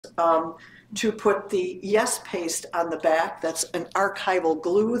to put the Yes paste on the back. That's an archival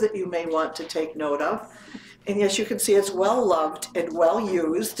glue that you may want to take note of. And yes, you can see it's well loved and well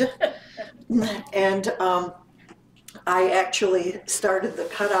used. And I actually started the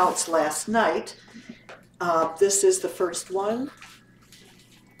cutouts last night. This is the first one.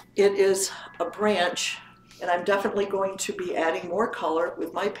 It is a branch, and I'm definitely going to be adding more color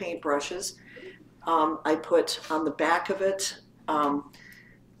with my paintbrushes. I put on the back of it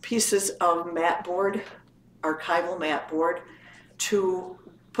pieces of mat board, archival mat board, to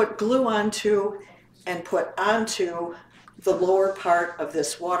put glue onto and put onto the lower part of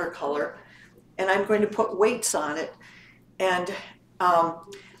this watercolor. And I'm going to put weights on it. And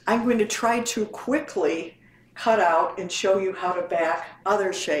I'm going to try to quickly cut out and show you how to back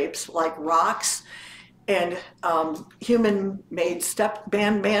other shapes like rocks and man-made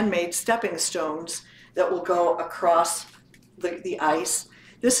stepping stones that will go across the ice.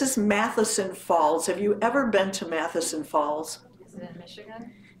 This is Matheson Falls. Have you ever been to Matheson Falls? Is it in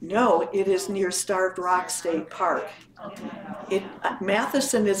Michigan? No, it is near Starved Rock State Park.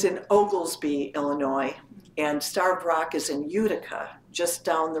 Matheson is in Oglesby, Illinois, and Starved Rock is in Utica, just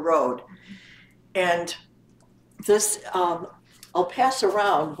down the road. And this, I'll pass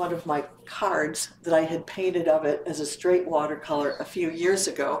around one of my cards that I had painted of it as a straight watercolor a few years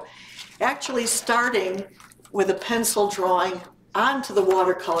ago, actually starting with a pencil drawing onto the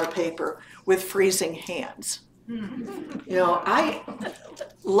watercolor paper with freezing hands. You know, I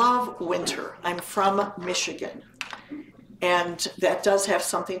love winter. I'm from Michigan, and that does have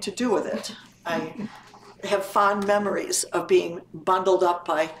something to do with it. I have fond memories of being bundled up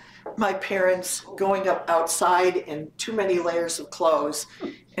by my parents, going up outside in too many layers of clothes,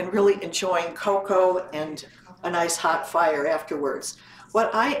 and really enjoying cocoa and a nice hot fire afterwards.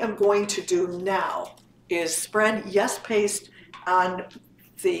 What I am going to do now is spread Yes paste on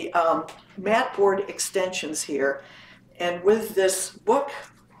the mat board extensions here, and with this book,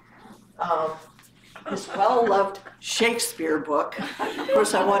 this well-loved Shakespeare book. Of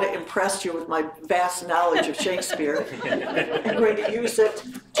course, I want to impress you with my vast knowledge of Shakespeare. I'm going to use it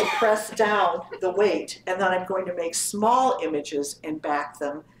to press down the weight, and then I'm going to make small images and back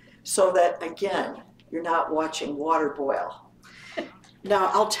them so that, again, you're not watching water boil. Now,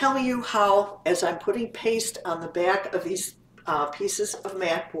 I'll tell you how, as I'm putting paste on the back of these pieces of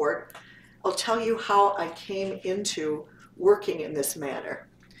mat board, I'll tell you how I came into working in this manner.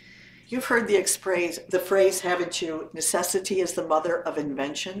 You've heard the phrase, haven't you, necessity is the mother of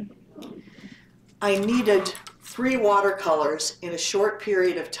invention? I needed 3 watercolors in a short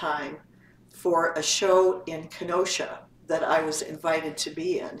period of time for a show in Kenosha that I was invited to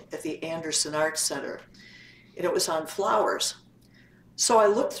be in at the Anderson Arts Center, and it was on flowers. So I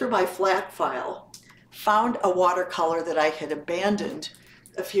looked through my flat file, found a watercolor that I had abandoned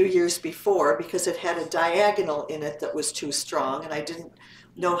a few years before because it had a diagonal in it that was too strong, and I didn't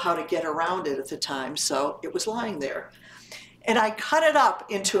know how to get around it at the time, so it was lying there. And I cut it up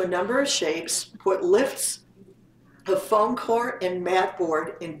into a number of shapes, put lifts of foam core and mat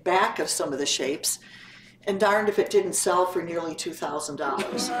board in back of some of the shapes, and darned if it didn't sell for nearly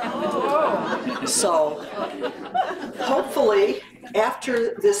 $2,000. So hopefully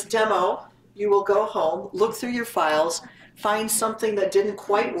after this demo, you will go home, look through your files, find something that didn't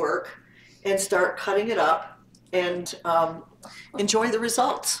quite work, and start cutting it up and enjoy the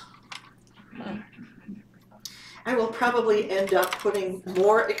results. I will probably end up putting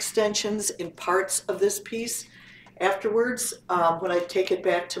more extensions in parts of this piece afterwards when I take it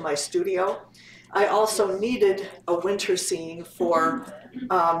back to my studio. I also needed a winter scene for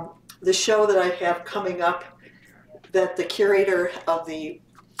the show that I have coming up that the curator of the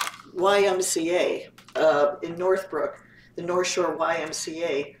YMCA in Northbrook, the North Shore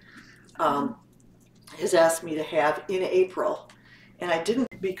YMCA, has asked me to have in April. And I didn't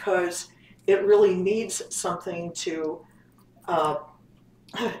because it really needs something to,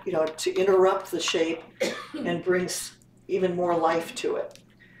 to interrupt the shape and brings even more life to it.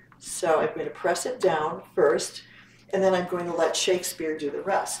 So I'm going to press it down first, and then I'm going to let Shakespeare do the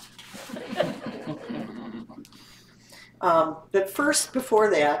rest. But first, before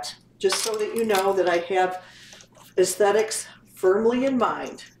that, just so that you know that I have aesthetics firmly in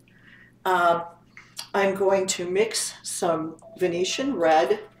mind, I'm going to mix some Venetian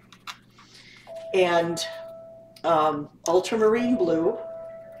red and ultramarine blue,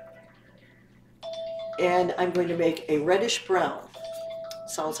 and I'm going to make a reddish brown.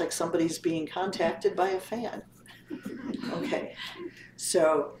 Sounds like somebody's being contacted by a fan. Okay,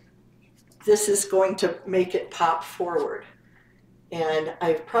 so this is going to make it pop forward. And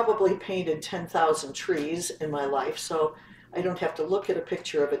I've probably painted 10,000 trees in my life, so I don't have to look at a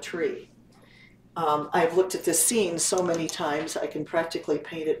picture of a tree. I've looked at this scene so many times I can practically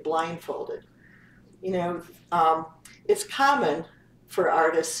paint it blindfolded. You know, it's common for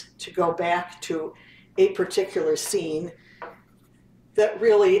artists to go back to a particular scene that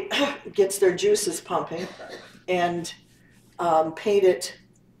really gets their juices pumping and paint it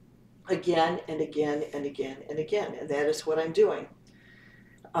again and again and again and again, and that is what I'm doing.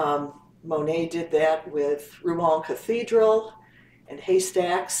 Monet did that with Rouen Cathedral and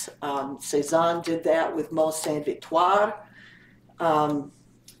haystacks. Cézanne did that with Mont Sainte-Victoire. You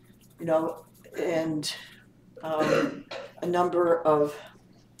know, and a number of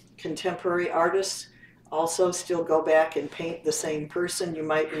contemporary artists also still go back and paint the same person. You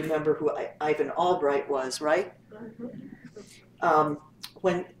might remember who Ivan Albright was, right?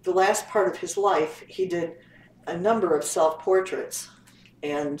 When the last part of his life, he did a number of self-portraits,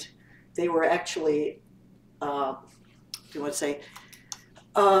 and they were actually, do you want to say,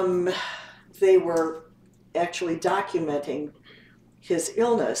 they were actually documenting his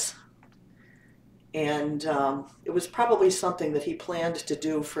illness. And it was probably something that he planned to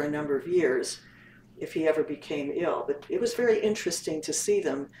do for a number of years if he ever became ill. But it was very interesting to see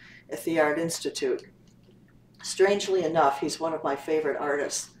them at the Art Institute. Strangely enough, he's one of my favorite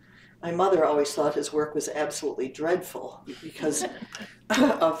artists. My mother always thought his work was absolutely dreadful because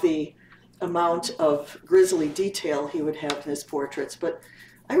of the amount of grisly detail he would have in his portraits, but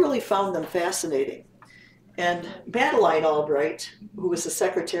I really found them fascinating. And Madeleine Albright, who was the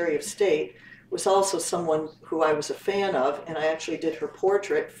Secretary of State, was also someone who I was a fan of, and I actually did her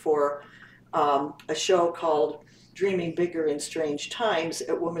portrait for a show called Dreaming Bigger in Strange Times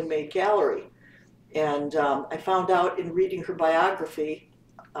at Woman Made Gallery. And I found out in reading her biography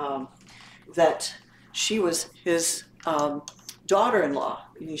that she was his daughter-in-law.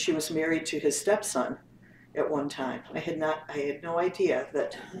 She was married to his stepson at one time. I had no idea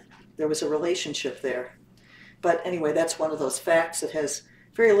that there was a relationship there. But anyway, that's one of those facts that has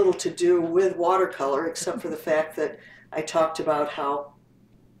very little to do with watercolor, except for the fact that I talked about how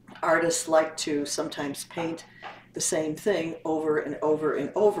artists like to sometimes paint the same thing over and over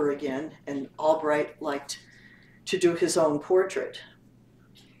and over again, and Albright liked to do his own portrait,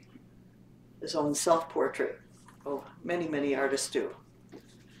 his own self-portrait. Oh, many, many artists do.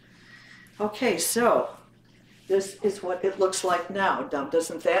 Okay, so this is what it looks like now.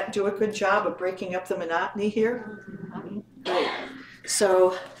 Doesn't that do a good job of breaking up the monotony here? Great.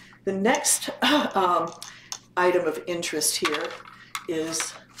 So the next item of interest here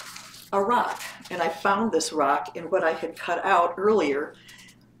is a rock. And I found this rock in what I had cut out earlier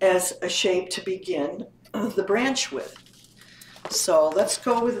as a shape to begin the branch with. So let's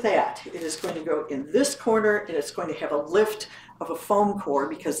go with that. It is going to go in this corner, and it's going to have a lift of a foam core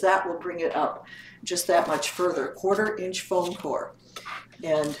because that will bring it up just that much further, 1/4 inch foam core.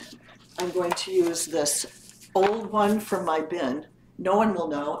 And I'm going to use this old one from my bin. No one will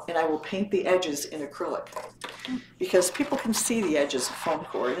know, and I will paint the edges in acrylic because people can see the edges of foam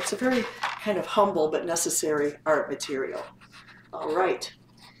core, and it's a very kind of humble but necessary art material. All right.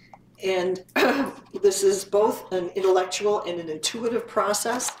 And this is both an intellectual and an intuitive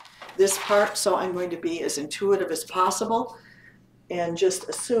process, this part, so I'm going to be as intuitive as possible and just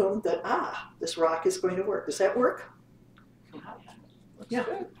assume that, this rock is going to work. Does that work? Yeah.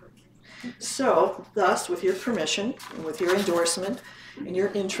 So, thus, with your permission and with your endorsement and your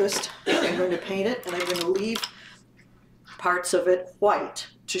interest, I'm going to paint it, and I'm going to leave parts of it white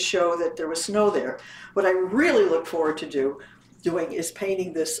to show that there was snow there. What I really look forward to doing is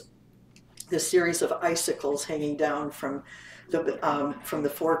painting this series of icicles hanging down from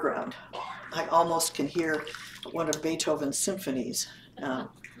the foreground. I almost can hear one of Beethoven's symphonies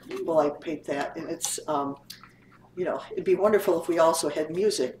while I paint that, and it's you know, it'd be wonderful if we also had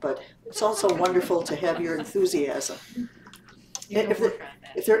music, but it's also wonderful to have your enthusiasm.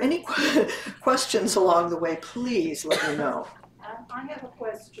 If there are any questions along the way, please let me know. I have a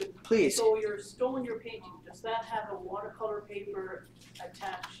question. Please. So your stone you're painting, does that have a watercolor paper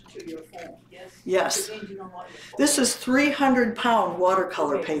attached to your foam? Yes? Yes. This is 300-pound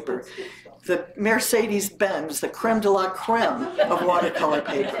watercolor paper. The Mercedes-Benz, the creme de la creme of watercolor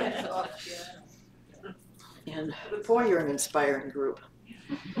paper. And boy, you're an inspiring group.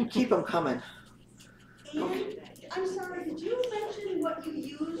 Keep them coming. Okay. I'm sorry, did you mention what you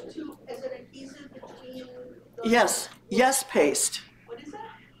used as an adhesive between those? Yes, Yes Paste. What is that?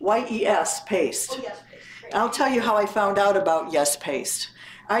 Y-E-S Paste. Oh, Yes Paste. Great. I'll tell you how I found out about Yes Paste.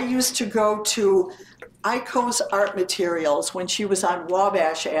 I used to go to Ico's Art Materials when she was on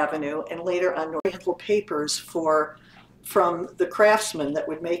Wabash Avenue and later on Oriental Papers from the craftsmen that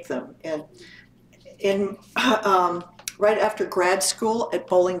would make them. And in right after grad school at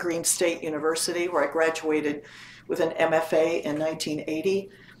Bowling Green State University, where I graduated with an MFA in 1980,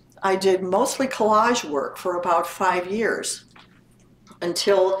 I did mostly collage work for about 5 years and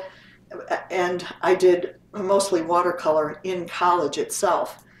I did mostly watercolor in college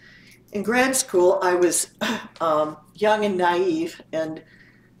itself. In grad school, I was young and naive, and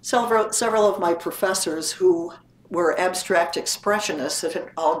several of my professors who were abstract expressionists that had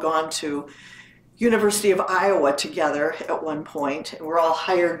all gone to University of Iowa together at one point, and were all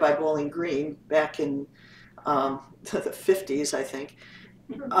hired by Bowling Green back in the 50s, I think.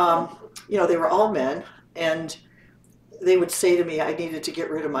 You know, they were all men, and they would say to me I needed to get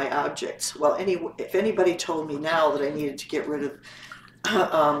rid of my objects. Well, if anybody told me now that I needed to get rid of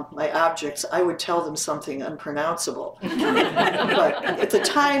my objects, I would tell them something unpronounceable. But at the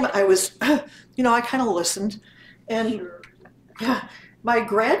time, I was, you know, I kind of listened. And yeah, my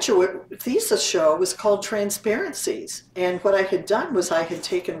graduate thesis show was called Transparencies. And what I had done was I had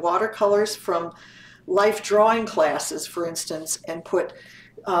taken watercolors from life drawing classes, for instance, and put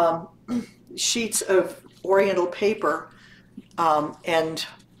sheets of Oriental paper and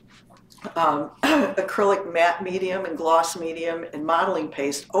acrylic matte medium and gloss medium and modeling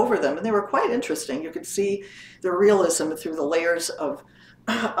paste over them, and they were quite interesting. You could see the realism through the layers of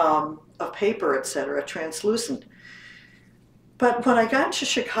paper, etc., translucent. But when I got to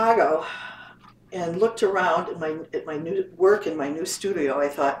Chicago and looked around at my new work in my new studio, I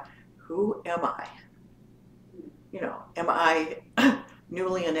thought, who am I? You know, am I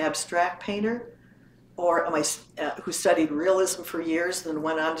newly an abstract painter? Or am I who studied realism for years and then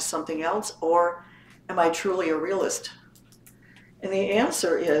went on to something else? Or am I truly a realist? And the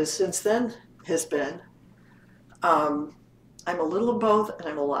answer is, since then, has been, I'm a little of both and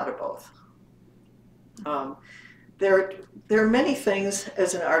I'm a lot of both. There are many things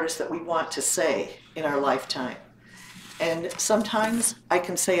as an artist that we want to say in our lifetime. And sometimes I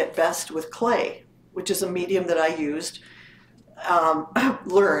can say it best with clay, which is a medium that I used,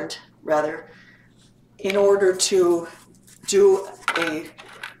 learned rather, in order to do a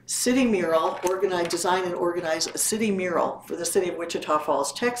city mural, design and organize a city mural for the city of Wichita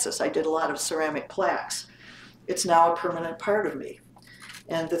Falls, Texas. I did a lot of ceramic plaques. It's now a permanent part of me.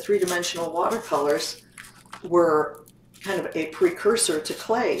 And the three-dimensional watercolors were kind of a precursor to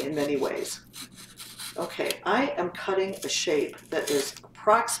clay in many ways. Okay, I am cutting a shape that is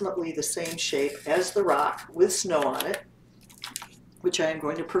approximately the same shape as the rock with snow on it, which I am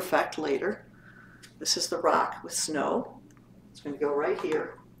going to perfect later. This is the rock with snow. It's going to go right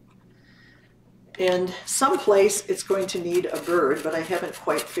here. And someplace it's going to need a bird, but I haven't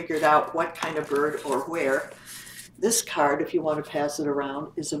quite figured out what kind of bird or where. This card, if you want to pass it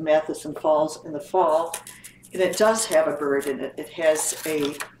around, is of Matheson Falls in the fall, and it does have a bird in it. It has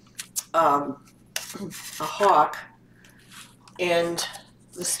a hawk, and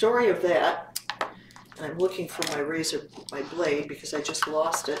the story of that, and I'm looking for my blade because I just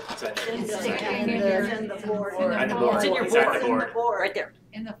lost it. It's in the board. On the board. It's in your Inside board. the board. Right there.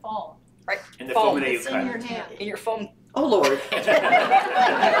 In the phone. Right. In the phone that you It's in your cut. hand. In your phone. Oh, Lord. You're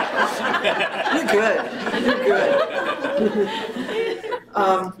good. You're good.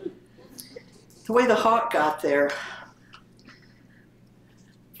 The way the hawk got there,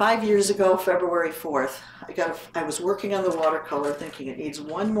 5 years ago, February 4th, I was working on the watercolor thinking it needs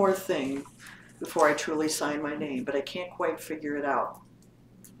one more thing before I truly sign my name, but I can't quite figure it out.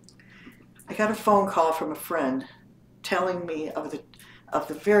 I got a phone call from a friend telling me of the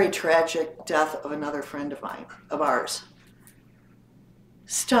very tragic death of another friend of mine, of ours.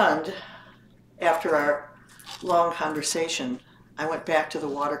 Stunned, after our long conversation, I went back to the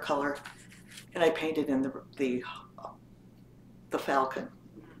watercolor and I painted in the falcon.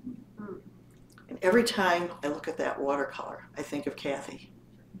 And every time I look at that watercolor, I think of Kathy.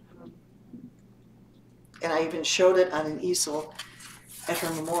 And I even showed it on an easel at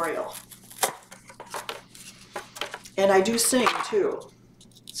her memorial. And I do sing too.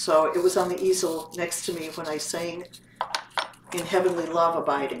 So it was on the easel next to me when I sang In Heavenly Love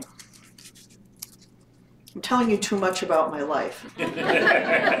Abiding. I'm telling you too much about my life.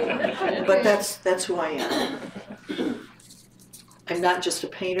 But that's who I am. I'm not just a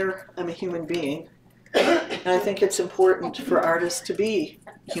painter, I'm a human being. And I think it's important for artists to be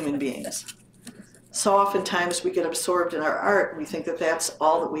human beings. So oftentimes we get absorbed in our art and we think that that's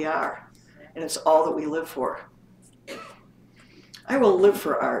all that we are, and it's all that we live for. I will live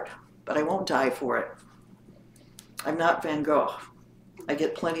for art, but I won't die for it. I'm not Van Gogh. I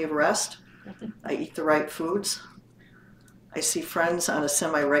get plenty of rest. I eat the right foods. I see friends on a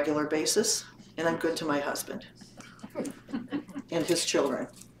semi-regular basis, and I'm good to my husband and his children.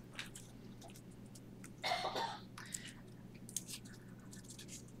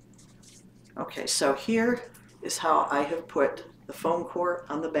 Okay, so here is how I have put the foam core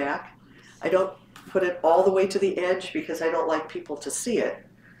on the back. I don't put it all the way to the edge because I don't like people to see it.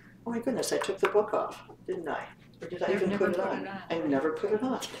 Oh my goodness, I took the book off, didn't I? Or did I even put it on? I never put it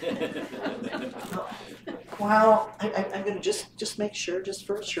on. Well, I'm gonna just make sure, just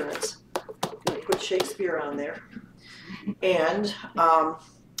for assurance. I'm gonna put Shakespeare on there. And, what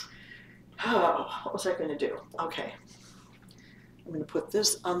was I gonna do? Okay. I'm gonna put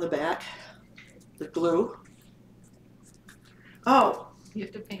this on the back, the glue. Oh, You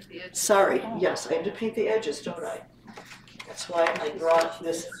have to paint the edges. sorry, yes, I have to paint the edges, don't I? That's why I brought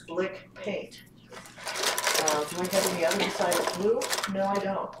this Blick paint. Do I have any other besides blue? No, I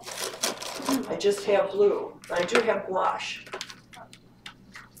don't. I just have blue. I do have gouache.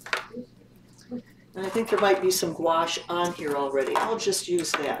 And I think there might be some gouache on here already. I'll just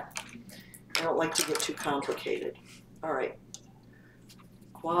use that. I don't like to get too complicated. All right.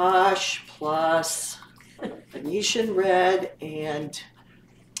 Gouache plus Venetian red and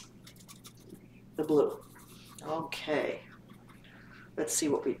the blue. Okay. Let's see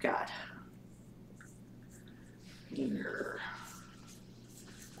what we've got. Here.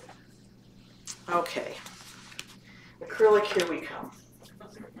 Okay. Acrylic, here we come.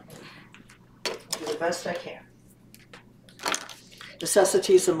 Do the best I can.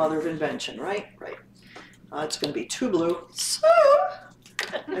 Necessity is the mother of invention, right? Right. It's going to be 2 blue. So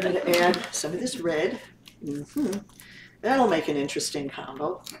I'm going to add some of this red. That'll make an interesting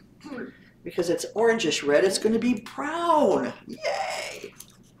combo. Because it's orangish red, it's going to be brown. Yay!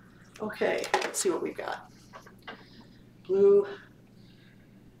 Okay, let's see what we've got. Blue.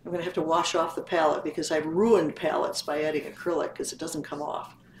 I'm going to have to wash off the palette because I've ruined palettes by adding acrylic because it doesn't come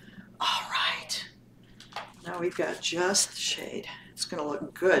off. All right. Now we've got just the shade. It's going to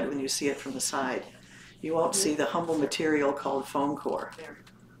look good when you see it from the side. You won't see the humble material called foam core.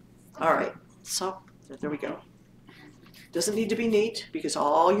 All right, so there we go. Doesn't need to be neat because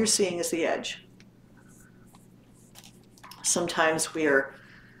all you're seeing is the edge. Sometimes we're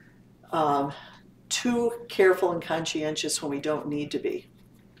too careful and conscientious when we don't need to be.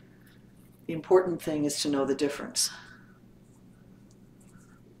 The important thing is to know the difference.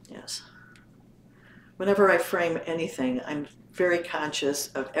 Yes. Whenever I frame anything, I'm very conscious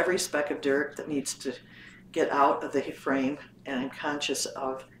of every speck of dirt that needs to get out of the frame, and I'm conscious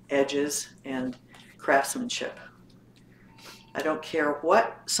of edges and craftsmanship. I don't care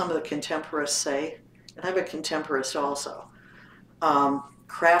what some of the contemporaries say, and I'm a contemporarist also.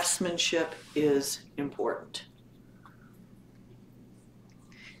 Craftsmanship is important.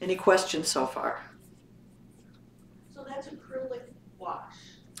 Any questions so far? So that's acrylic wash,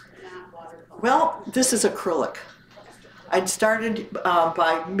 not watercolor. Well, this is acrylic. I'd started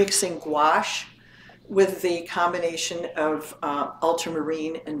by mixing gouache with the combination of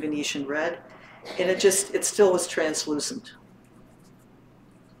ultramarine and Venetian red, and it still was translucent.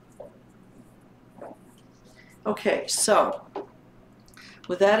 Okay, so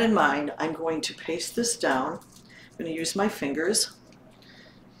with that in mind, I'm going to paste this down. I'm going to use my fingers.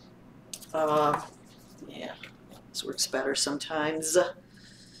 Yeah, this works better sometimes.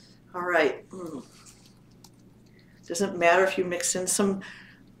 All right. Doesn't matter if you mix in some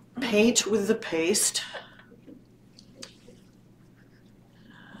paint with the paste.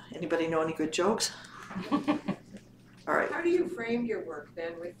 Anybody know any good jokes? All right. How do you frame your work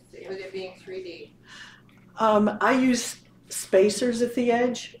then with it being 3D? I use spacers at the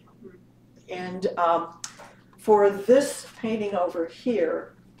edge, and for this painting over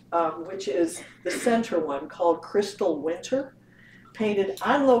here, which is the center one called Crystal Winter, painted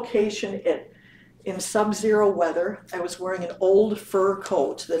on location in sub-zero weather. I was wearing an old fur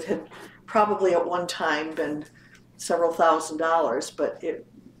coat that had probably at one time been several $1,000s, but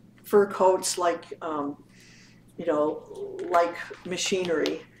fur coats like, like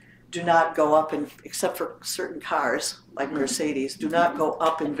machinery, do not go up in, except for certain cars like Mercedes, do not go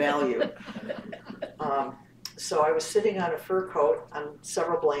up in value. So I was sitting on a fur coat on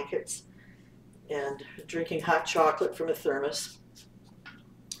several blankets and drinking hot chocolate from a thermos.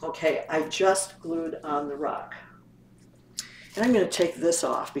 Okay, I just glued on the rock. And I'm going to take this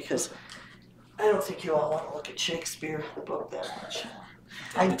off because I don't think you all want to look at Shakespeare, the book, that much.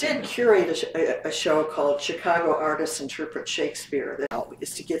 I did curate a show called Chicago Artists Interpret Shakespeare that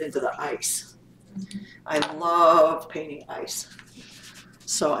is to get into the ice. I love painting ice.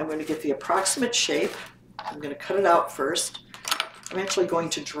 So I'm going to get the approximate shape. I'm going to cut it out first. I'm actually going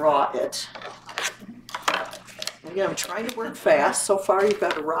to draw it. Again, I'm trying to work fast. So far you've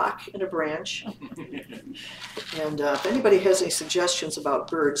got a rock and a branch. And if anybody has any suggestions about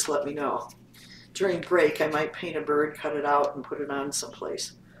birds, let me know. During break, I might paint a bird, cut it out, and put it on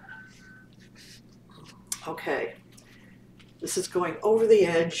someplace. Okay, this is going over the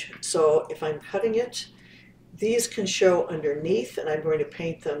edge, so if I'm cutting it, these can show underneath, and I'm going to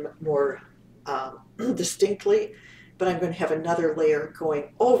paint them more distinctly, but I'm going to have another layer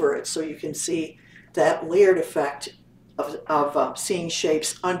going over it so you can see that layered effect of seeing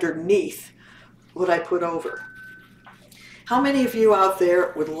shapes underneath what I put over. How many of you out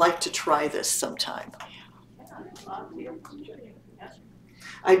there would like to try this sometime?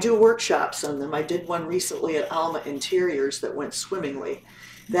 I do workshops on them. I did one recently at Alma Interiors that went swimmingly.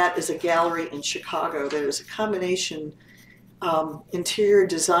 That is a gallery in Chicago. There is a combination interior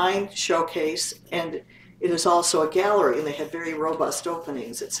design showcase, and it is also a gallery, and they had very robust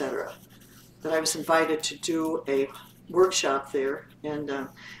openings, etc. But I was invited to do a workshop there, and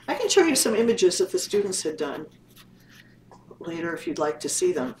I can show you some images that the students had done later if you'd like to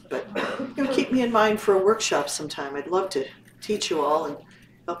see them. But you know, keep me in mind for a workshop sometime. I'd love to teach you all and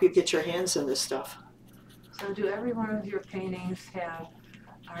help you get your hands on this stuff. So do every one of your paintings have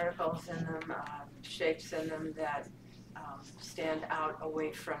articles in them, shapes in them that stand out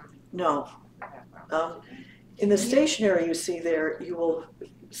away from No. the background? In the stationery you see there, you will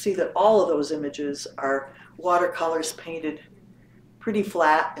see that all of those images are watercolors painted pretty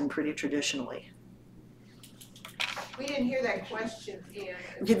flat and pretty traditionally. We didn't hear that question, Anne.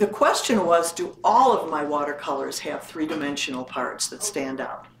 Okay, the question was, do all of my watercolors have three-dimensional parts that stand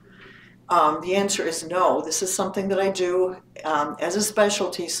out? The answer is no. This is something that I do as a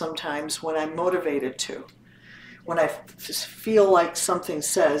specialty sometimes when I'm motivated to. When I feel like something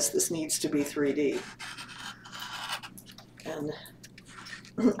says this needs to be 3D. And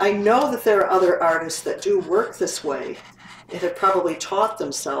I know that there are other artists that do work this way and have probably taught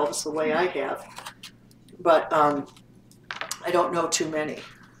themselves the way I have, but I don't know too many.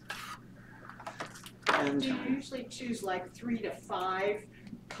 And Do you usually choose like 3 to 5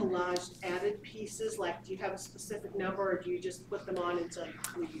 collaged added pieces? Like, do you have a specific number, or do you just put them on until you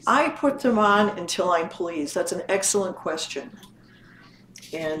please? I put them on until I'm pleased. That's an excellent question.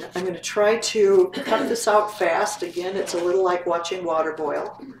 And I'm going to try to cut this out fast. Again, it's a little like watching water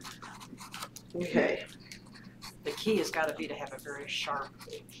boil. Okay. The key has got to be to have a very sharp,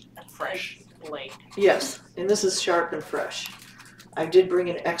 fresh blade. Yes, and this is sharp and fresh. I did bring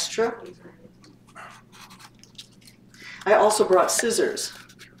an extra. I also brought scissors.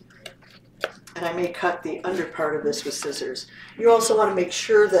 And I may cut the under part of this with scissors. You also want to make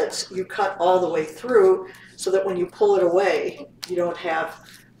sure that you cut all the way through so that when you pull it away, you don't have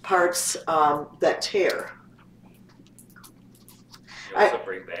parts that tear. You also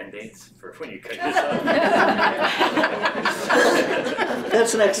bring Band-Aids for when you cut yourself.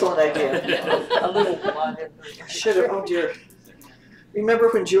 That's an excellent idea. A little blood. Should have, oh dear. Remember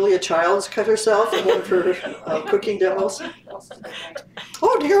when Julia Childs cut herself in one of her cooking demos?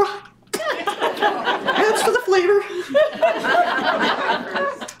 Oh dear. Adds to the flavor.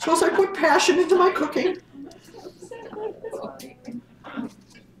 Shows I put passion into my cooking.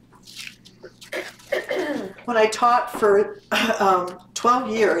 When I taught for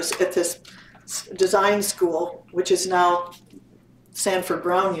 12 years at this design school, which is now Sanford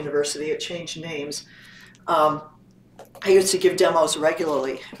Brown University, it changed names, I used to give demos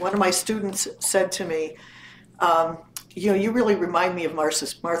regularly. One of my students said to me, you know, you really remind me of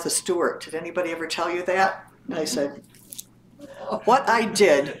Martha Stewart. Did anybody ever tell you that? And I said, what I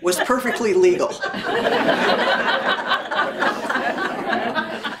did was perfectly legal.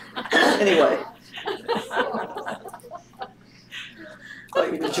 Anyway.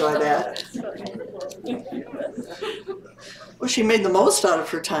 Thought you'd enjoy that. Well, she made the most out of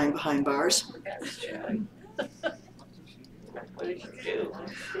her time behind bars. What did you do?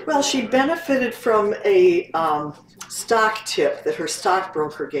 Well, she benefited from a stock tip that her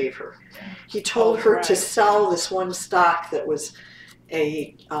stockbroker gave her. He told her to sell this one stock that was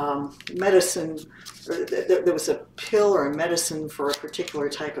a medicine, or there was a pill or a medicine for a particular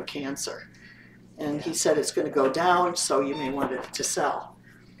type of cancer. And he said it's going to go down, so you may want it to sell.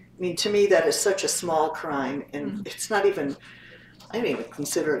 I mean, to me, that is such a small crime, and it's not even, I don't even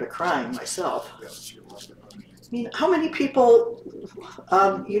consider it a crime myself. I mean, how many people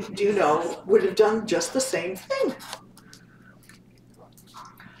do you know would have done just the same thing?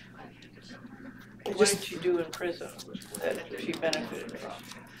 What did you do in prison that she benefited from?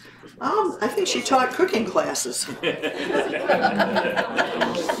 I think she taught cooking classes.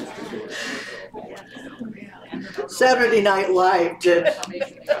 Saturday Night Live did,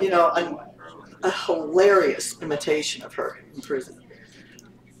 you know, a hilarious imitation of her in prison.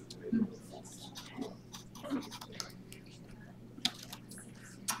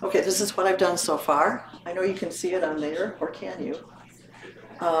 Okay, this is what I've done so far. I know you can see it on there, or can you?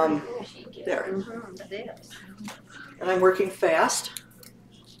 There. Mhm. And I'm working fast.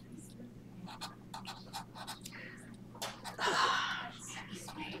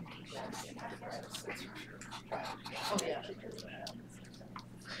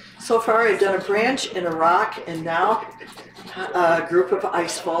 So far I've done a branch and a rock and now a group of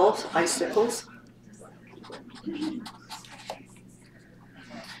icicles.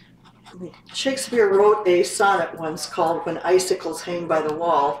 Shakespeare wrote a sonnet once called When Icicles Hang by the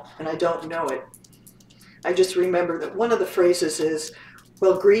Wall, and I don't know it. I just remember that one of the phrases is,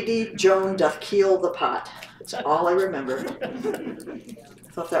 well, greedy Joan doth keel the pot. That's all I remember.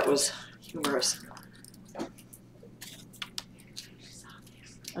 I thought that was humorous.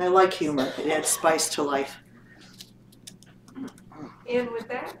 I like humor. It adds spice to life. And would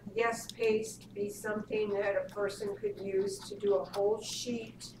that yes paste be something that a person could use to do a whole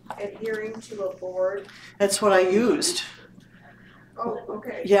sheet adhering to a board? That's what I used. Oh,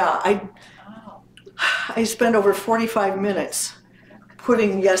 okay. Yeah, I spent over 45 minutes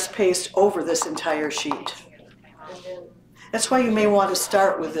putting yes paste over this entire sheet. And then, That's why you may want to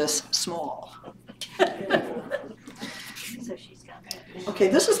start with this small. Okay,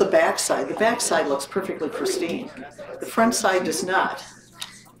 this is the back side. The back side looks perfectly pristine. The front side does not.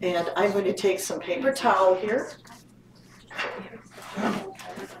 And I'm going to take some paper towel here,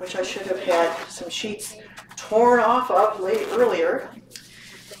 which I should have had some sheets torn off of earlier.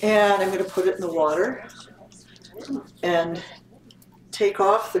 And I'm going to put it in the water and take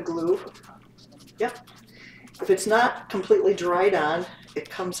off the glue. Yep. If it's not completely dried on, it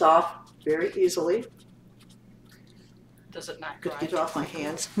comes off very easily. Does it not Good dry? to get it off my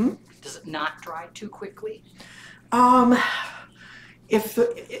hands. Does it not dry too quickly?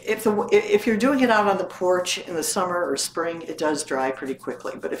 If you're doing it out on the porch in the summer or spring, it does dry pretty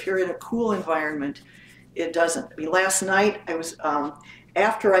quickly. But if you're in a cool environment, it doesn't. I mean, last night I was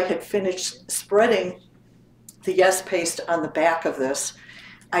after I had finished spreading the yes paste on the back of this,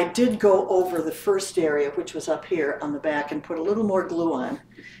 I did go over the first area, which was up here on the back, and put a little more glue on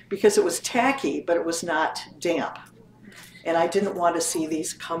because it was tacky, but it was not damp. And I didn't want to see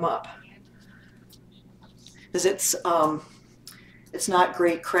these come up, because it's not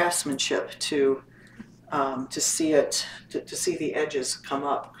great craftsmanship to see it to see the edges come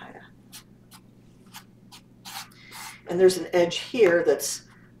up, kind of. And there's an edge here that's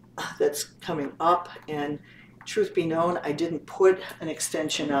coming up, and truth be known, I didn't put an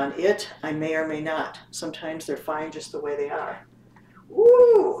extension on it. I may or may not. Sometimes they're fine just the way they are.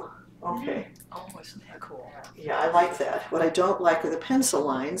 Ooh, okay. Oh, isn't that cool? Yeah, I like that. What I don't like are the pencil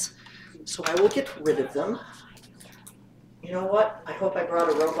lines, so I will get rid of them. You know what? I hope I brought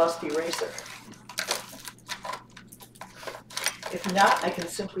a robust eraser. If not, I can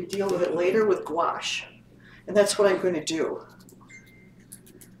simply deal with it later with gouache. And that's what I'm going to do.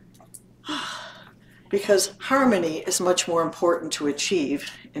 Because harmony is much more important to achieve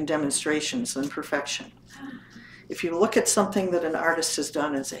in demonstrations than perfection. If you look at something that an artist has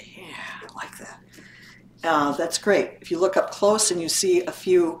done and say, yeah, I like that, that's great. If you look up close and you see a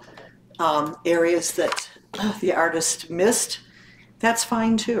few areas that the artist missed, that's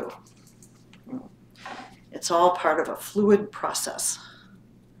fine too. It's all part of a fluid process.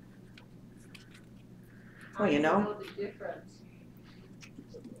 Well, you know,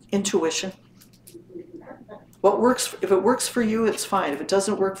 intuition. What works, if it works for you, it's fine. If it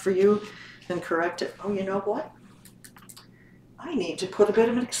doesn't work for you, then correct it. Oh, you know what? I need to put a bit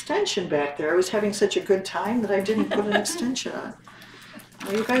of an extension back there. I was having such a good time that I didn't put an extension on.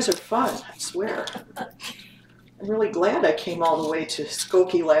 Well, you guys are fun, I swear. I'm really glad I came all the way to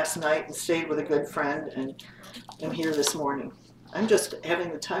Skokie last night and stayed with a good friend, and I'm here this morning. I'm just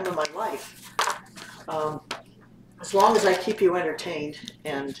having the time of my life. As long as I keep you entertained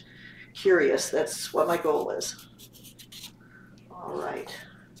and curious, that's what my goal is. All right.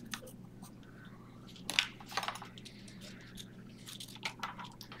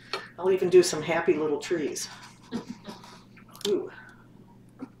 I'll even do some happy little trees. Ooh.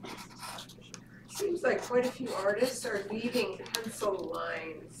 seems like quite a few artists are leaving pencil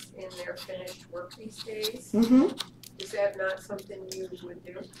lines in their finished work these days. Mm-hmm. Is that not something you would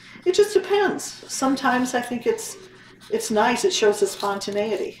do? It just depends. Sometimes I think it's nice. It shows the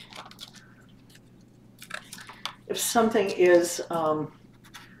spontaneity. If something is,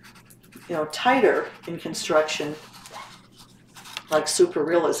 tighter in construction, like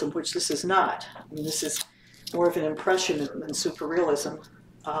superrealism, which this is not. I mean, this is more of an impression than superrealism.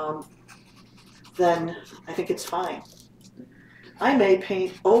 Then I think it's fine. I may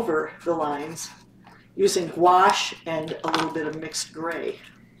paint over the lines using gouache and a little bit of mixed gray.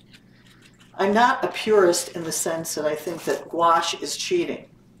 I'm not a purist in the sense that I think that gouache is cheating.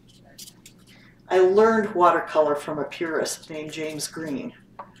 I learned watercolor from a purist named James Green.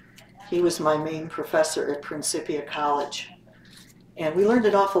 He was my main professor at Principia College. And we learned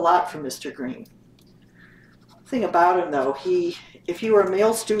an awful lot from Mr. Green. The thing about him though, if you were a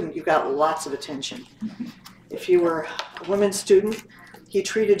male student, you got lots of attention. If you were a women's student, he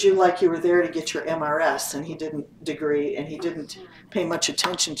treated you like you were there to get your MRS and he didn't pay much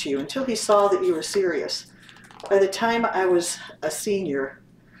attention to you until he saw that you were serious. By the time I was a senior,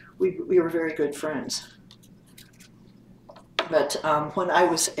 we were very good friends. But when I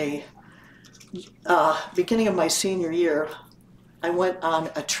was beginning of my senior year, I went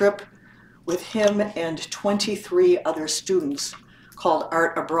on a trip with him and 23 other students called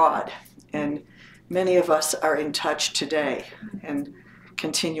Art Abroad. And many of us are in touch today and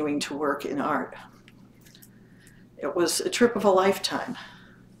continuing to work in art. It was a trip of a lifetime.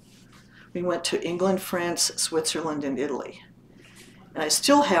 We went to England, France, Switzerland, and Italy. And I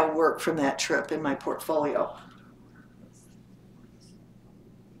still have work from that trip in my portfolio.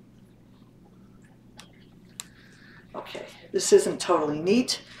 Okay, this isn't totally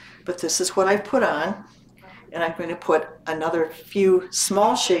neat, but this is what I put on. And I'm going to put another few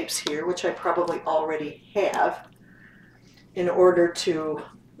small shapes here, which I probably already have, in order to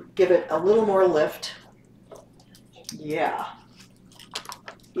give it a little more lift. Yeah.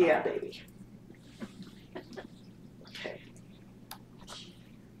 Yeah, baby. Okay.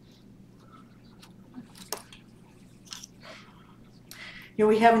 You know,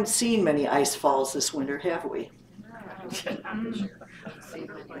 we haven't seen many ice falls this winter, have we?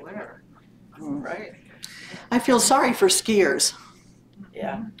 Right. I feel sorry for skiers.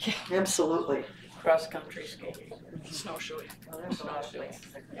 Yeah. Absolutely. Cross-country skiing, snowshoeing.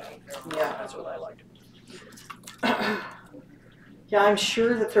 Yeah. That's what I liked. Yeah, I'm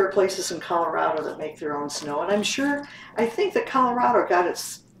sure that there are places in Colorado that make their own snow, and I think that Colorado got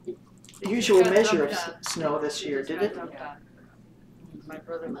its usual measure of snow this year, did it? My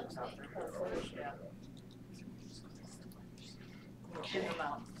brother lives out there. Yeah. In the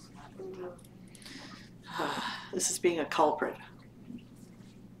mountains. This is being a culprit.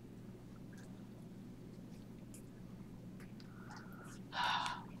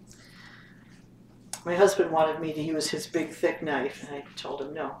 My husband wanted me to use his big thick knife, and I told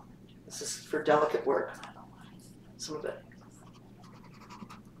him no. This is for delicate work. Some of it.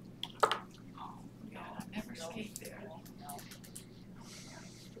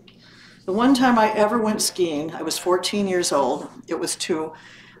 The one time I ever went skiing, I was 14 years old. It was to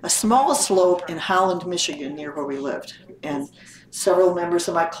a small slope in Holland, Michigan, near where we lived. And several members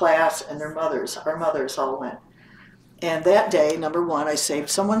of my class and our mothers all went. And that day, number one, I saved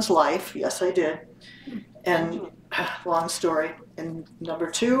someone's life. Yes, I did. And long story. And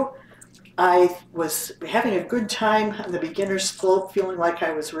number two, I was having a good time on the beginner's slope, feeling like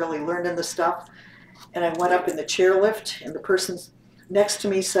I was really learning the stuff. And I went up in the chairlift, and the person next to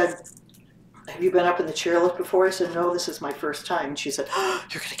me said, "Have you been up in the chairlift before?" I said, "No, this is my first time." And she said, "Oh,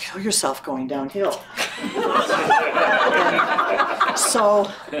 you're going to kill yourself going downhill." And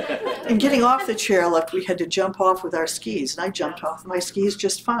so, in getting off the chairlift, we had to jump off with our skis. And I jumped off my skis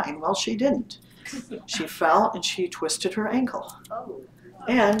just fine. Well, she didn't. She fell and she twisted her ankle.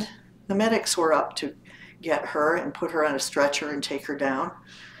 And the medics were up to get her and put her on a stretcher and take her down.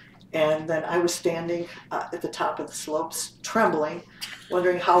 And then I was standing at the top of the slopes, trembling,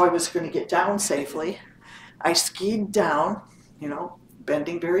 wondering how I was going to get down safely. I skied down,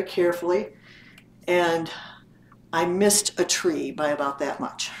 bending very carefully, and I missed a tree by about that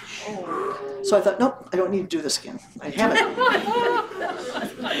much. So I thought, nope, I don't need to do this again. I haven't.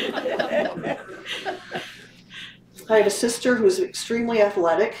 I have a sister who's extremely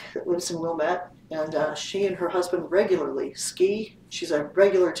athletic that lives in Wilmette, and she and her husband regularly ski. She's a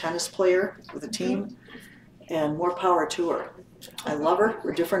regular tennis player with a team, and more power to her. I love her.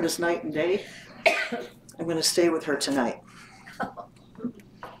 We're different as night and day. I'm going to stay with her tonight.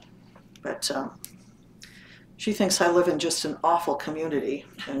 But she thinks I live in just an awful community,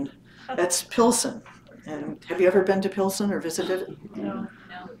 and that's Pilsen. And have you ever been to Pilsen or visited it? No.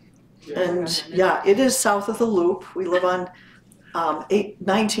 And yeah, it is south of the Loop. We live on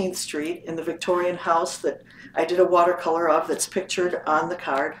 19th Street in the Victorian house that I did a watercolor of that's pictured on the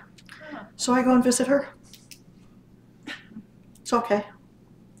card. So I go and visit her. It's okay.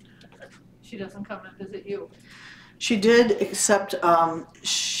 She doesn't come and visit you. She did, except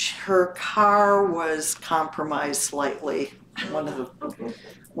her car was compromised slightly one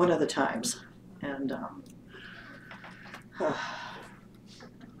of the times, and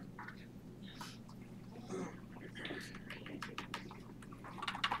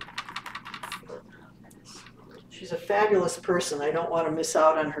she's a fabulous person. I don't want to miss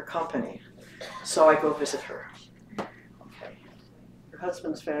out on her company. So I go visit her. Okay. Her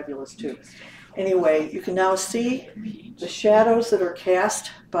husband's fabulous too. Anyway, you can now see the shadows that are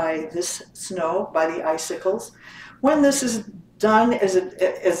cast by this snow, by the icicles. When this is done as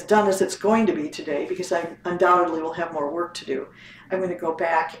it's going to be today, because I undoubtedly will have more work to do, I'm going to go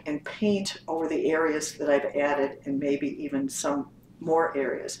back and paint over the areas that I've added and maybe even some more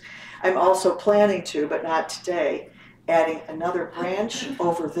areas. I'm also planning to, but not today, adding another branch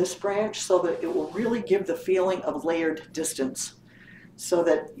over this branch so that it will really give the feeling of layered distance, so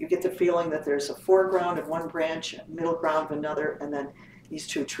that you get the feeling that there's a foreground of one branch, a middle ground of another, and then these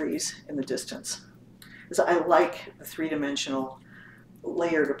two trees in the distance. Because I like the three-dimensional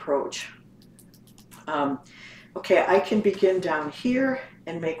layered approach. Okay, I can begin down here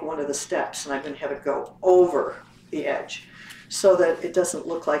and make one of the steps, and I'm going to have it go over the edge so that it doesn't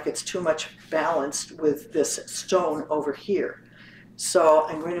look like it's too much balanced with this stone over here. So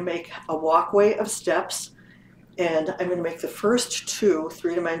I'm going to make a walkway of steps, and I'm going to make the first two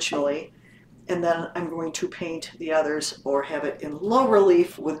three-dimensionally, and then I'm going to paint the others or have it in low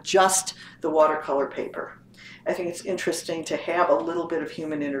relief with just the watercolor paper. I think it's interesting to have a little bit of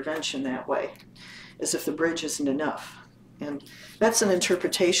human intervention that way, as if the bridge isn't enough. And that's an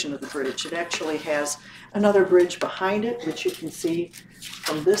interpretation of the bridge. It actually has another bridge behind it, which you can see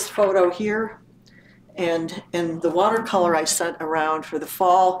from this photo here. And in the watercolor I sent around for the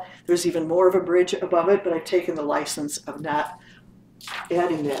fall, there's even more of a bridge above it, but I've taken the license of not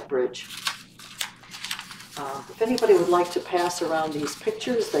adding that bridge. If anybody would like to pass around these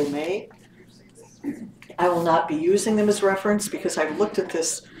pictures, they may. I will not be using them as reference because I've looked at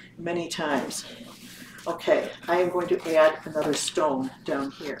this many times. Okay, I am going to add another stone down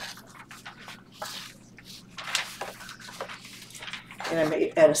here. And I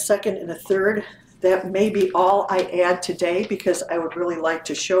may add a second and a third. That may be all I add today because I would really like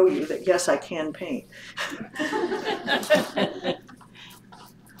to show you that yes, I can paint.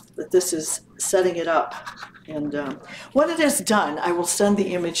 But this is setting it up. And when it is done, I will send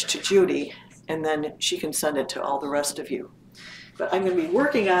the image to Judy and then she can send it to all the rest of you. But I'm going to be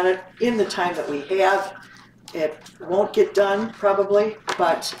working on it in the time that we have. It won't get done probably,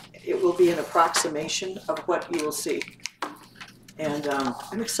 but it will be an approximation of what you will see. And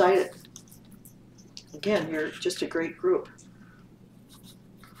I'm excited. Again, you're just a great group.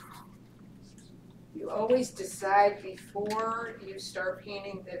 You always decide before you start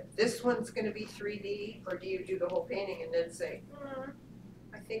painting that this one's gonna be 3D, or do you do the whole painting and then say,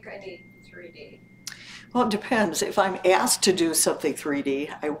 I think I need 3D? Well, it depends. If I'm asked to do something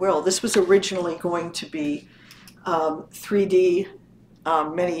 3D, I will. This was originally going to be 3D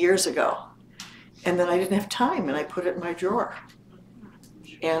many years ago. And then I didn't have time and I put it in my drawer.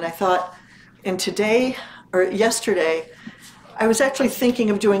 And I thought, and today, or yesterday, I was actually thinking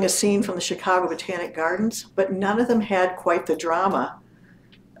of doing a scene from the Chicago Botanic Gardens, but none of them had quite the drama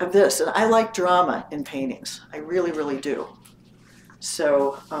of this. And I like drama in paintings. I really, really do.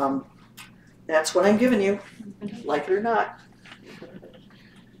 So that's what I'm giving you, like it or not.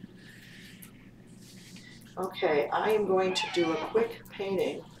 Okay, I am going to do a quick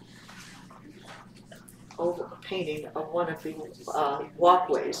painting of one of the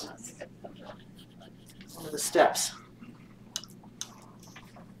walkways, one of the steps.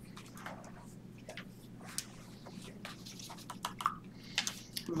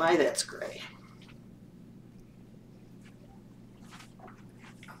 My, that's gray.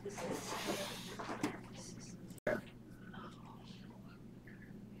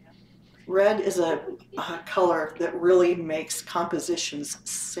 Red is a color that really makes compositions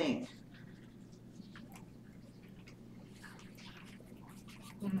sing.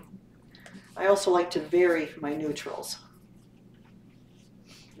 I also like to vary my neutrals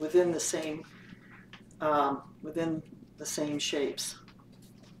within the same shapes.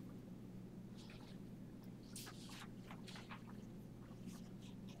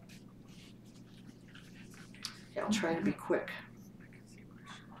 Yeah, I'll try to be quick.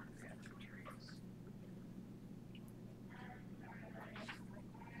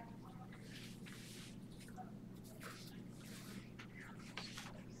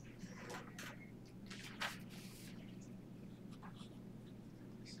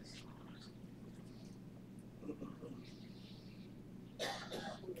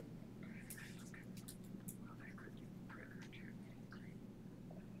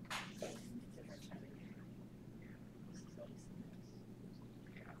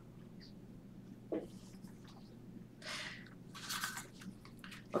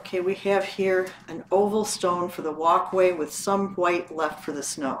 Okay, we have here an oval stone for the walkway with some white left for the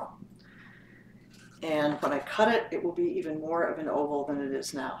snow. And when I cut it, it will be even more of an oval than it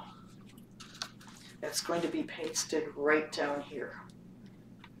is now. It's going to be pasted right down here.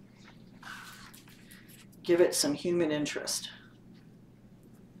 Give it some human interest.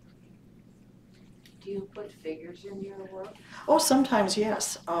 Do you put figures in your work? Oh, sometimes,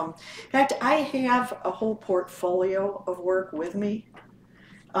 yes. In fact, I have a whole portfolio of work with me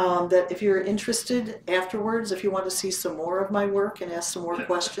that if you're interested afterwards, if you want to see some more of my work and ask some more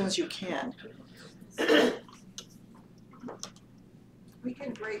questions, you can. We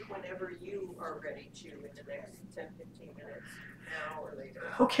can break whenever you are ready to in the next 10, 15 minutes, now or later.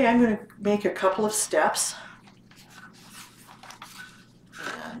 Okay, I'm going to make a couple of steps.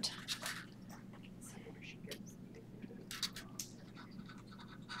 And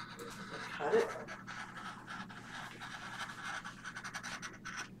cut it.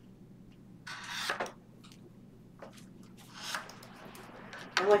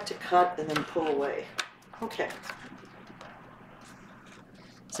 I like to cut and then pull away. Okay.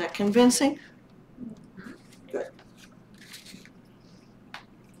 Is that convincing? Good.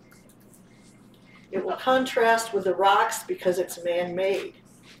 It will contrast with the rocks because it's man-made.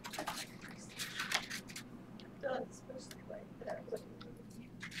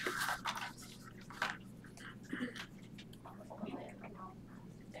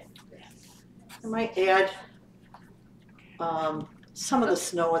 I might add some of the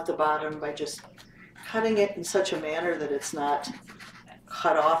snow at the bottom by just cutting it in such a manner that it's not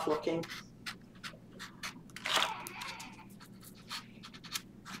cut off looking.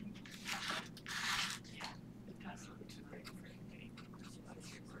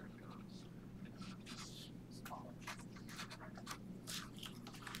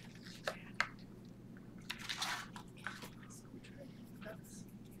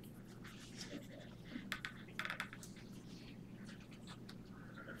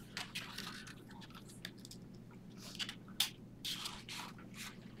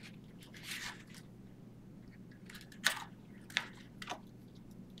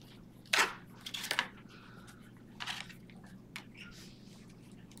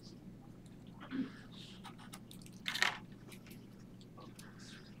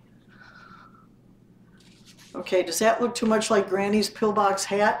 Okay, does that look too much like Granny's pillbox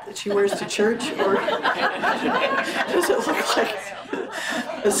hat that she wears to church? Or does it look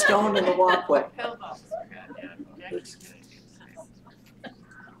like a stone in the walkway?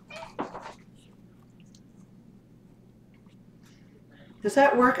 Does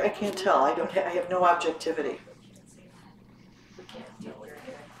that work? I can't tell. I have no objectivity.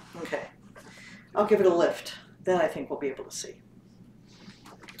 Okay. I'll give it a lift. Then I think we'll be able to see.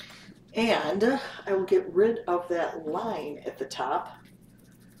 And I will get rid of that line at the top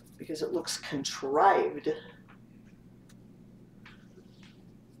because it looks contrived.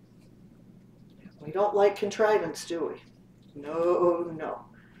 We don't like contrivance, do we? No, no.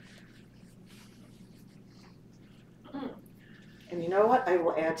 And you know what? I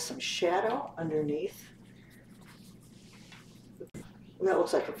will add some shadow underneath. That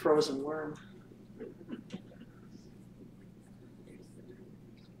looks like a frozen worm.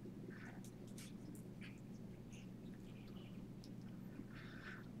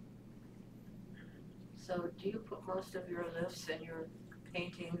 So do you put most of your lifts and your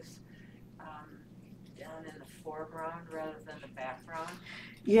paintings down in the foreground rather than the background?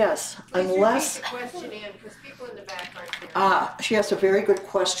 Yes, Please unless... repeat the question, Anne, because people in the back aren't hearing. She asked a very good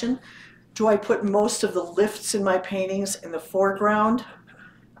question. Do I put most of the lifts in my paintings in the foreground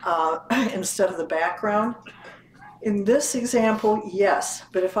instead of the background? In this example, yes,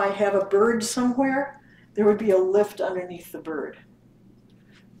 but if I have a bird somewhere, there would be a lift underneath the bird.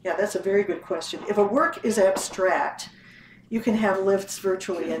 Yeah, that's a very good question. If a work is abstract, you can have lifts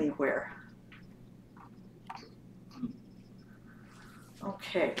virtually anywhere.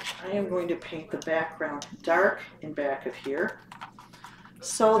 Okay, I am going to paint the background dark in back of here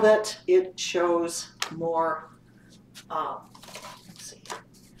so that it shows more, let's see,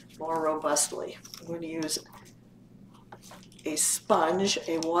 more robustly. I'm going to use a sponge,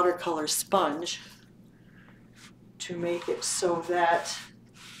 a watercolor sponge, to make it so that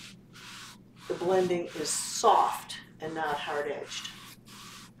the blending is soft and not hard-edged.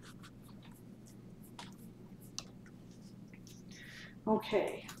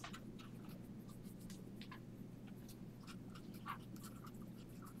 Okay.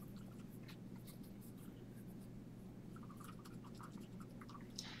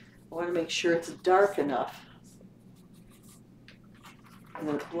 I want to make sure it's dark enough and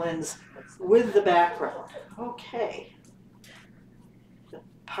that it blends with the background. Okay. The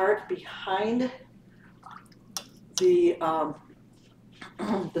part behind the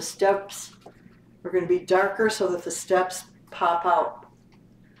steps are going to be darker so that the steps pop out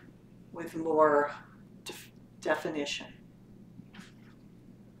with more definition.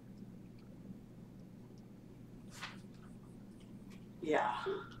 Yeah.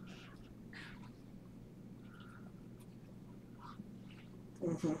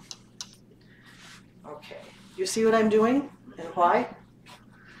 Mm-hmm. Okay. You see what I'm doing and why?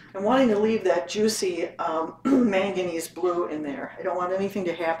 I'm wanting to leave that juicy manganese blue in there. I don't want anything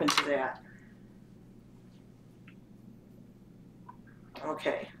to happen to that.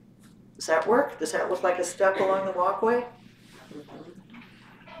 Okay. Does that work? Does that look like a step along the walkway?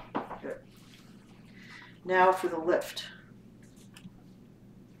 Mm-hmm. Good. Now for the lift.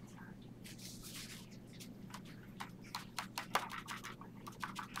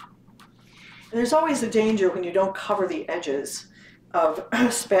 And there's always a danger when you don't cover the edges of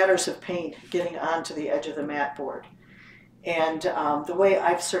spatters of paint getting onto the edge of the mat board. And the way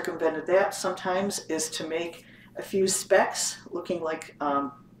I've circumvented that sometimes is to make a few specks looking like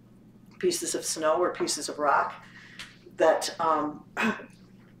pieces of snow or pieces of rock that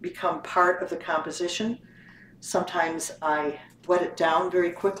become part of the composition. Sometimes I wet it down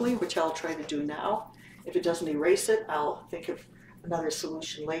very quickly, which I'll try to do now. If it doesn't erase it, I'll think of another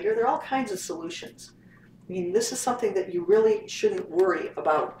solution later. There are all kinds of solutions. I mean, this is something that you really shouldn't worry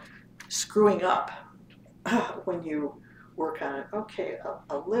about screwing up when you work on it. Okay,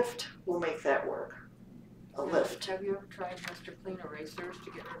 a lift will make that work. A lift. Have you ever tried Mr. Clean erasers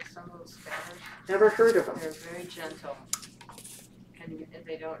to get rid of some of those spatters? Never heard of them. They're very gentle, and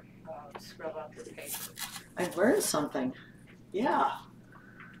they don't scrub out the paper. I've learned something. Yeah,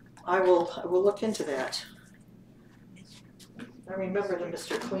 I will look into that. I remember the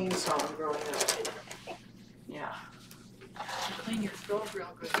Mr. Clean song growing up. Yeah. Clean your stove real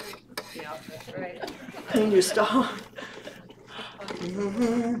good. Yeah, that's right. Clean your stove. I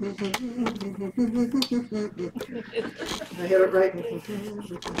hit it right.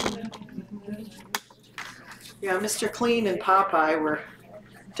 Yeah, Mr. Clean and Popeye were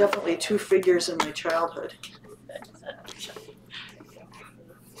definitely two figures in my childhood,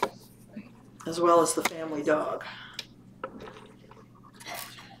 as well as the family dog.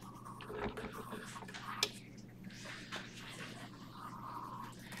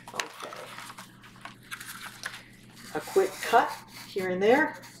 Okay. A quick cut here and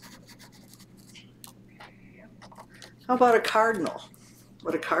there. How about a cardinal?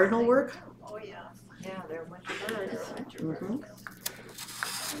 Would a cardinal work? Oh, yeah. Yeah, they're winter birds. Mm-hmm.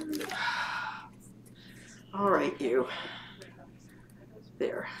 All right, you.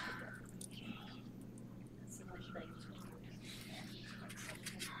 There.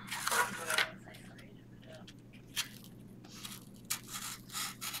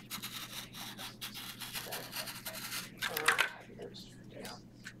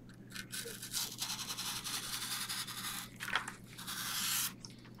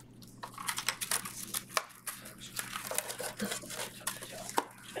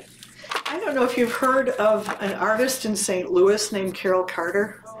 I don't know if you've heard of an artist in St. Louis named Carol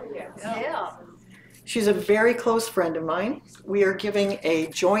Carter. Yeah. She's a very close friend of mine. We are giving a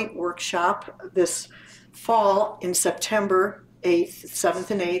joint workshop this fall in September 8th,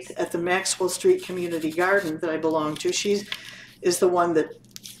 7th and 8th at the Maxwell Street Community Garden that I belong to. She is the one that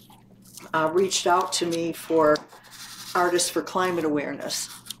reached out to me for Artists for Climate Awareness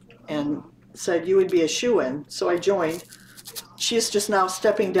and said you would be a shoo-in, so I joined. She's just now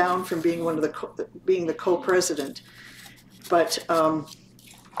stepping down from being being the co-president, but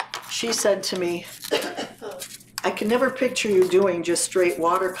she said to me, I can never picture you doing just straight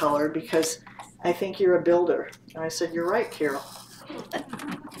watercolor because I think you're a builder. And I said, you're right, Carol.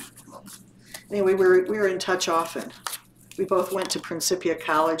 Anyway, we were in touch often. We both went to Principia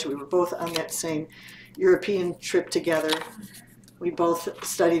College. We were both on that same European trip together. We both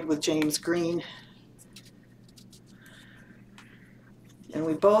studied with James Green. And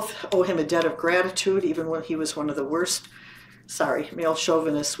we both owe him a debt of gratitude, even when he was one of the worst, male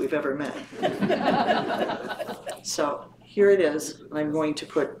chauvinists we've ever met. So here it is, and I'm going to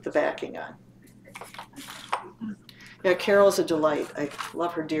put the backing on. Yeah, Carol's a delight. I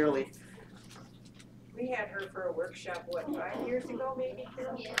love her dearly. We had her for a workshop, what, 5 years ago maybe?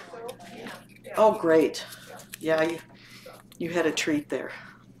 Yeah. Yeah. Oh, great. Yeah, you had a treat there.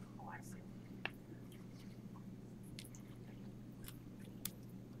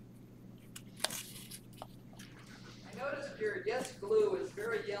 Your yes glue is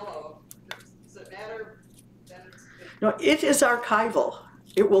very yellow. Does it matter that it's? No, it is archival.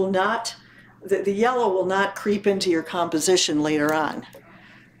 It will not, the yellow will not creep into your composition later on,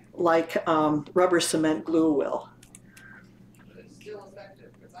 like rubber cement glue will. But it's still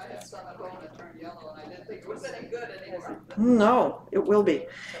effective, because I have some at home that turned yellow and I didn't think it was any good anymore. No, it will be.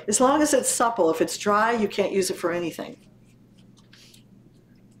 As long as it's supple. If it's dry, you can't use it for anything.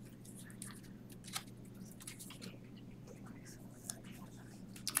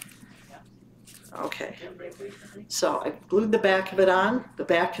 Okay, so I glued the back of it on. The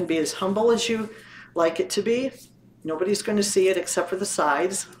back can be as humble as you like it to be. Nobody's going to see it except for the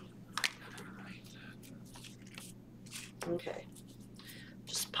sides. Okay,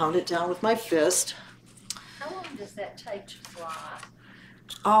 just pound it down with my fist. How long does that take to fly?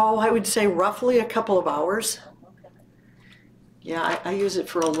 Oh, I would say roughly a couple of hours. Okay. Yeah, I use it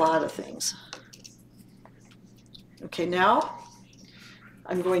for a lot of things. Okay, now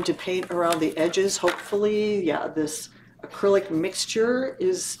I'm going to paint around the edges. Hopefully, yeah, this acrylic mixture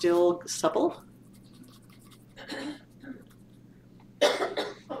is still supple.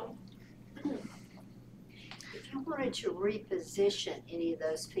 If you wanted to reposition any of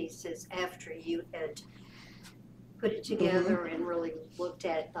those pieces after you had put it together and really looked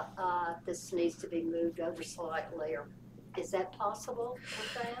at it, this needs to be moved over slightly, or is that possible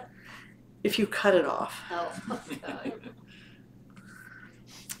with that? If you cut it off Oh, okay.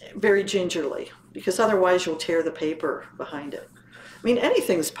 very gingerly, because otherwise you'll tear the paper behind it. I mean,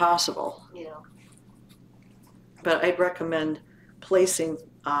 anything's possible, Yeah. but I'd recommend placing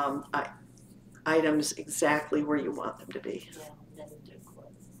items exactly where you want them to be. Yeah, that'll do quick.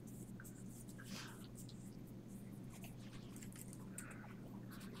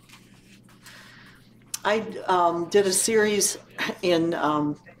 I did a series in,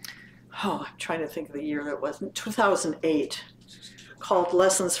 I'm trying to think of the year that was, 2008, called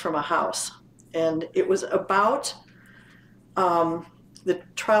Lessons from a House. And it was about the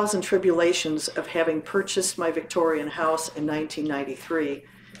trials and tribulations of having purchased my Victorian house in 1993.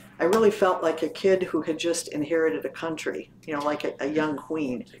 I really felt like a kid who had just inherited a country, you know, like a young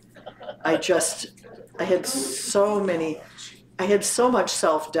queen. I had so much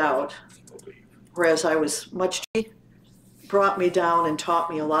self-doubt, whereas I was much, brought me down and taught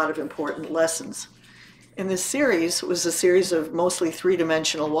me a lot of important lessons. And this series was a series of mostly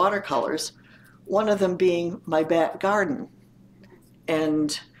three-dimensional watercolors, one of them being my back garden.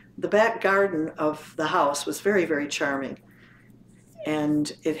 And the back garden of the house was very, very charming.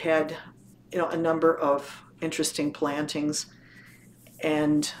 And it had, you know, a number of interesting plantings.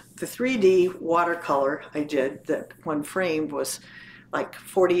 And the 3D watercolor I did, that one framed, was like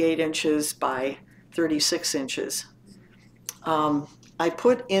 48 inches by 36 inches. I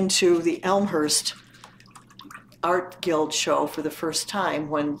put into the Elmhurst Art Guild show for the first time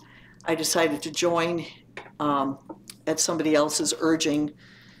when I decided to join at somebody else's urging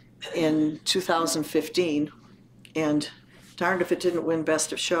in 2015. And darned if it didn't win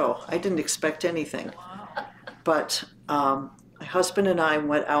Best of Show. I didn't expect anything. But my husband and I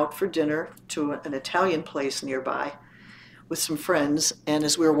went out for dinner to an Italian place nearby with some friends, and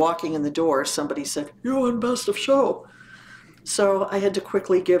as we were walking in the door, somebody said, "You won Best of Show." So I had to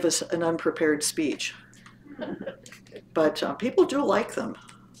quickly give us an unprepared speech. But people do like them.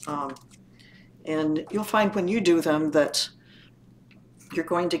 And you'll find when you do them that you're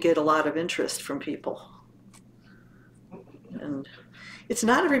going to get a lot of interest from people. And it's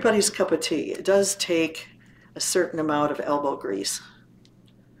not everybody's cup of tea. It does take a certain amount of elbow grease.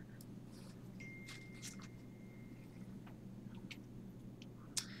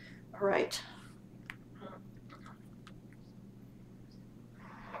 All right.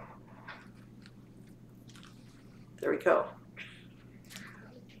 There we go.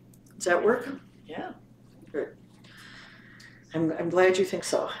 Does that work? Yeah. Good. I'm glad you think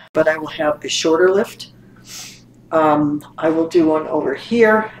so. But I will have a shorter lift. I will do one over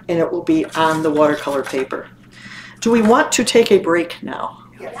here, and it will be on the watercolor paper. Do we want to take a break now?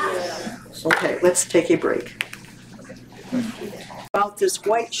 Yes. Okay, let's take a break. About this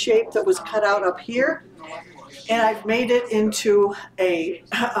white shape that was cut out up here, and I've made it into a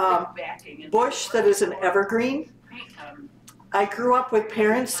bush that is an evergreen. I grew up with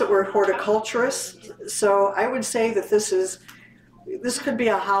parents that were horticulturists, so I would say that this could be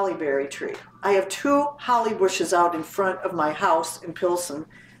a hollyberry tree. I have 2 holly bushes out in front of my house in Pilsen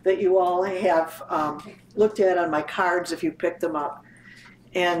that you all have looked at on my cards if you picked them up.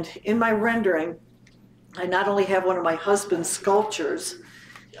 And in my rendering, I not only have one of my husband's sculptures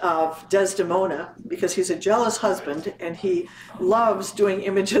of Desdemona, because he's a jealous husband and he loves doing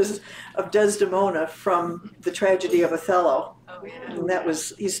images of Desdemona from the tragedy of Othello. And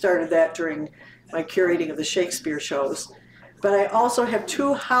he started that during my curating of the Shakespeare shows. But I also have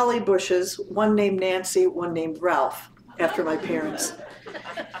 2 holly bushes, one named Nancy, one named Ralph, after my parents.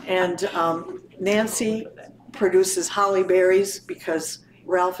 And Nancy produces holly berries because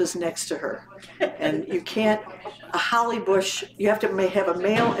Ralph is next to her. And you can't a holly bush, you have to have a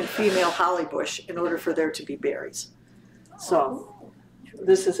male and female holly bush in order for there to be berries. So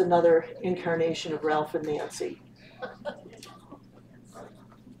this is another incarnation of Ralph and Nancy.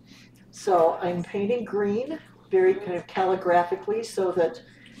 So I'm painting green, very kind of calligraphically, so that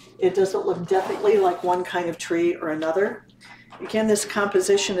it doesn't look definitely like one kind of tree or another. Again, this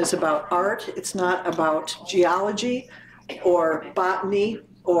composition is about art. It's not about geology or botany,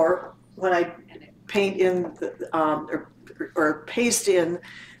 or when I paint in or paste in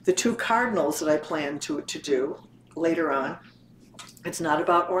the 2 cardinals that I plan to do later on. It's not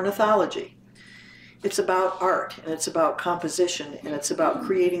about ornithology. It's about art, and it's about composition, and it's about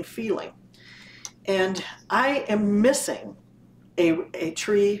creating feeling. And I am missing a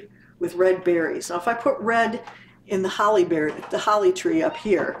tree with red berries. Now, if I put red in the holly tree up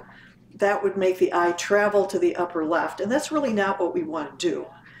here, that would make the eye travel to the upper left, and that's really not what we want to do.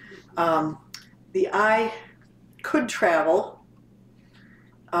 The eye could travel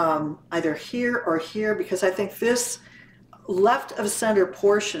either here or here, because I think this left of center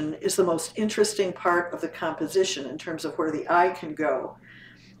portion is the most interesting part of the composition in terms of where the eye can go.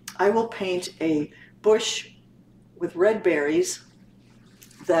 I will paint a bush with red berries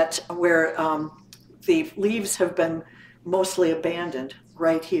where the leaves have been mostly abandoned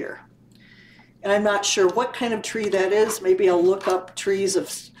right here. And I'm not sure what kind of tree that is. Maybe I'll look up trees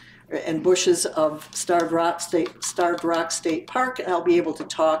and bushes of Starved Rock State Park, and I'll be able to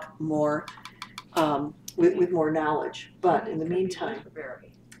talk more with more knowledge. But in the meantime,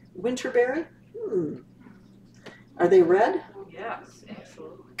 winterberry? Are they red? Yes,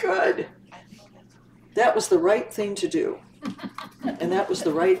 absolutely. Good. That was the right thing to do. And that was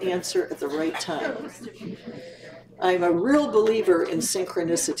the right answer at the right time. I'm a real believer in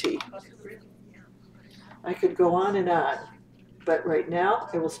synchronicity. I could go on and on, but right now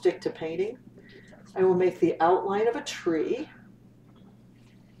I will stick to painting. I will make the outline of a tree,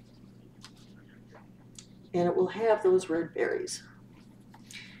 and it will have those red berries.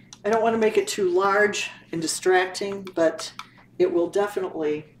 I don't want to make it too large and distracting, but it will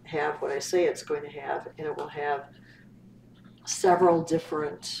definitely have what I say it's going to have, and it will have several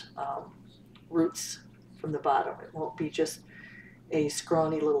different roots from the bottom. It won't be just a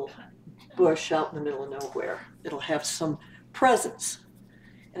scrawny little bush out in the middle of nowhere. It'll have some presence.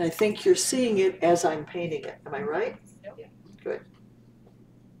 And I think you're seeing it as I'm painting it. Am I right? Yep. Good.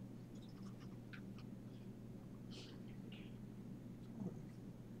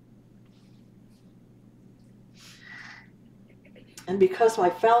 And because my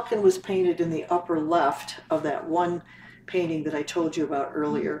falcon was painted in the upper left of that one painting that I told you about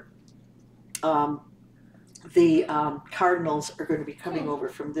earlier, the cardinals are going to be coming over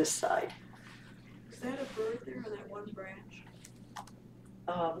from this side. Is that a bird there on that one branch?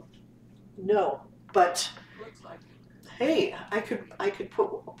 No, but Looks like hey, I could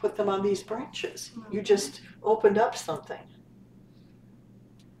put them on these branches. You just opened up something,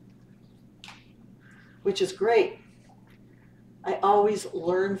 which is great. I always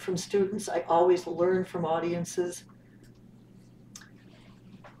learn from students. I always learn from audiences.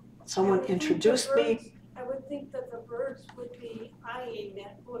 Someone introduced me. I would think that the birds would be eyeing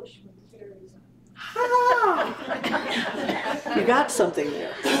that bush with the berries on. Ah! You got something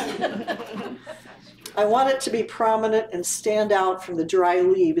there. I want it to be prominent and stand out from the dry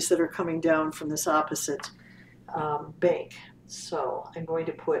leaves that are coming down from this opposite bank. So I'm going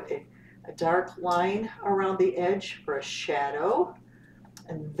to put a dark line around the edge for a shadow,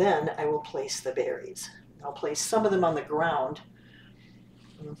 and then I will place the berries. I'll place some of them on the ground.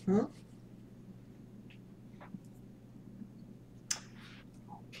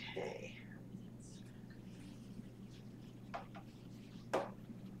 Okay.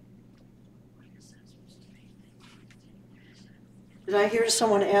 Did I hear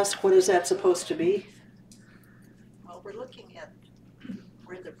someone ask, what is that supposed to be? Well, we're looking at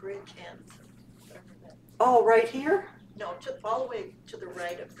where the bridge ends. Oh, right here? No, all the way to the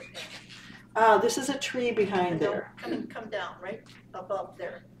right of the painting. This is a tree behind there. Come down, right above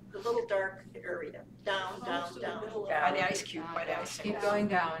there, the little dark area, down. By the ice cube, by the ice cube. Keep going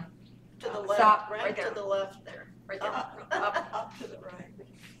down. To the left, Stop, right right to there. the left there. Right there. Up to the right.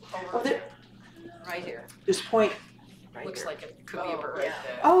 Oh, there, Right here. just point. Right Looks here. like it could be a bird. yeah.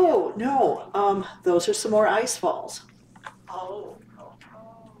 Oh, no, those are some more ice falls. Oh.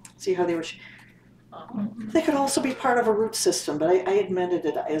 See how they were, they could also be part of a root system, but I amended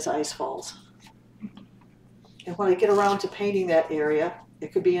it as ice falls. And when I get around to painting that area,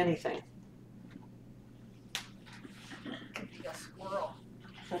 it could be anything. Could be a squirrel.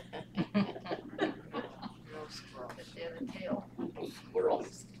 No squirrel. With the tail.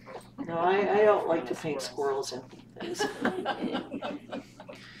 Squirrels. No, I don't like to paint squirrels in. things.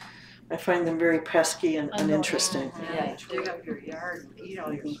 I find them very pesky and uninteresting. Yeah, dig up your yard and eat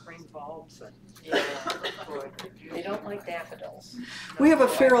all your spring bulbs and. They don't like daffodils. We have a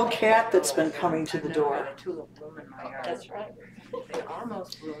feral cat that's been coming to the I've never door. had a tulip bloom in my yard. That's right. They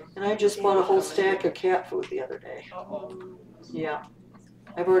almost bloom. And I just bought a whole stack of cat food the other day. Yeah,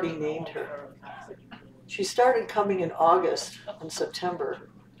 I've already named her. She started coming in August and September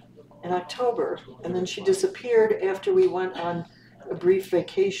and October, and then she disappeared after we went on a brief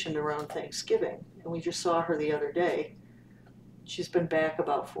vacation around Thanksgiving, and we just saw her the other day. She's been back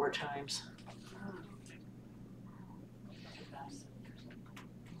about 4 times.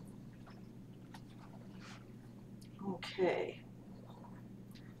 Okay.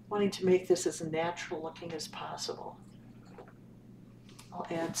 Wanting to make this as natural looking as possible. I'll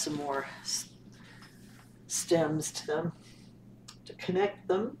add some more stems to them to connect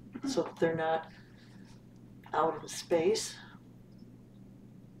them so that they're not out in space.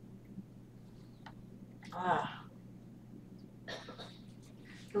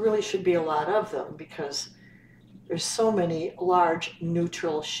 There really should be a lot of them because there's so many large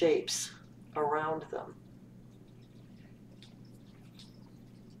neutral shapes around them.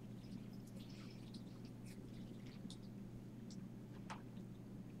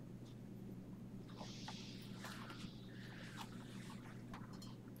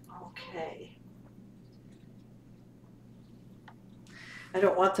 Okay. I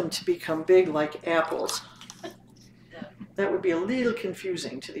don't want them to become big like apples. That would be a little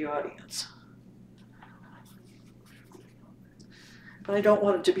confusing to the audience. But I don't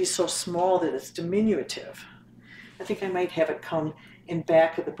want it to be so small that it's diminutive. I think I might have it come in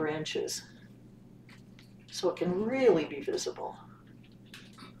back of the branches so it can really be visible.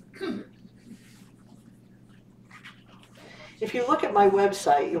 If you look at my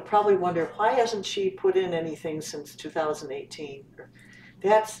website, you'll probably wonder, why hasn't she put in anything since 2018?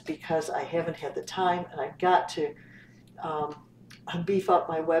 That's because I haven't had the time, and I've got to beef up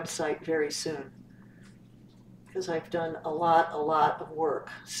my website very soon because I've done a lot of work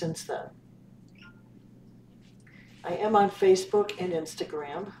since then. I am on Facebook and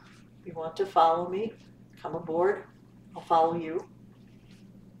Instagram. If you want to follow me, come aboard. I'll follow you.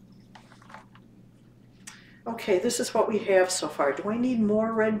 Okay, this is what we have so far. Do I need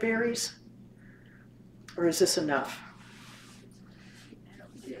more red berries? Or is this enough?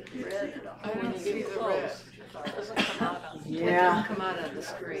 I don't see the red. It doesn't come out on, Yeah. it doesn't come out on the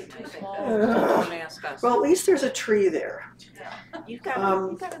screen, I think. Don't ask us. Well, at least there's a tree there. You've got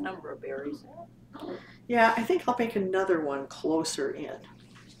a number of berries. Yeah, I think I'll make another one closer in.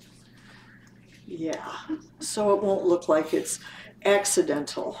 Yeah, so it won't look like it's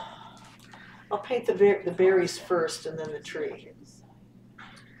accidental. I'll paint the berries first and then the tree,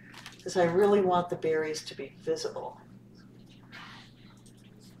 because I really want the berries to be visible.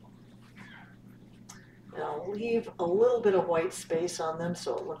 And I'll leave a little bit of white space on them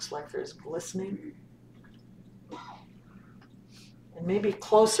so it looks like there's glistening. And maybe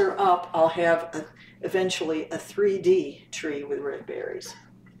closer up I'll have eventually a 3D tree with red berries.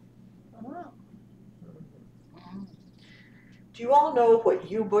 Do you all know what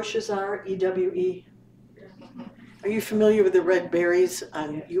yew bushes are, E-W-E? Are you familiar with the red berries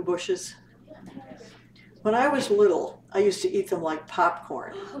on yew bushes? When I was little, I used to eat them like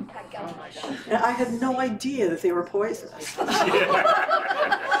popcorn. Oh my gosh. And I had no idea that they were poisonous. And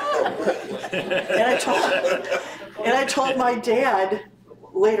I told my dad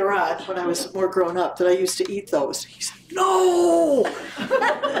later on, when I was more grown up, that I used to eat those. He said, no!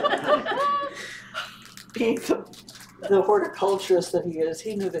 Being the horticulturist that he is,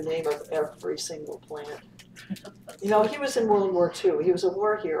 he knew the name of every single plant. You know, he was in World War II. He was a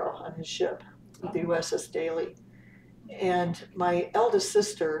war hero on his ship, the USS Daly. And my eldest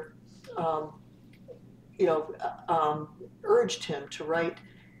sister, urged him to write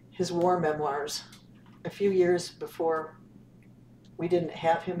his war memoirs a few years before we didn't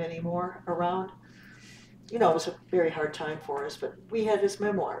have him anymore around. You know, it was a very hard time for us, but we had his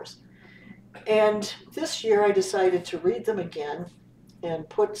memoirs. And this year I decided to read them again and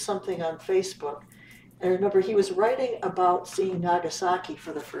put something on Facebook. I remember he was writing about seeing Nagasaki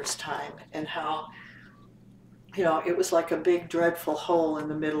for the first time and how, you know, it was like a big dreadful hole in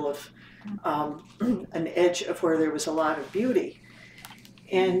the middle of an edge of where there was a lot of beauty.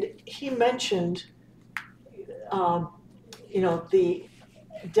 And he mentioned, the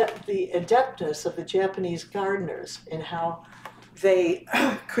adeptness of the Japanese gardeners and how they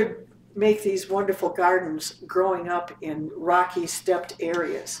could make these wonderful gardens growing up in rocky stepped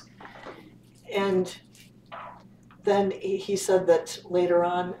areas. And then he said that later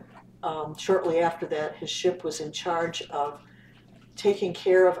on shortly after that, his ship was in charge of taking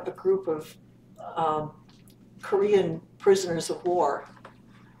care of a group of Korean prisoners of war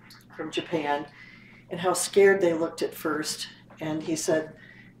from Japan, and how scared they looked at first. And he said,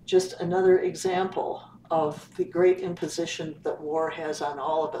 just another example of the great imposition that war has on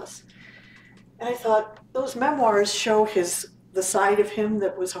all of us. And I thought, those memoirs show the side of him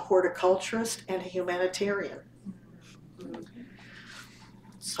that was a horticulturist and a humanitarian.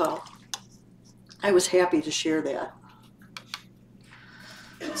 So I was happy to share that.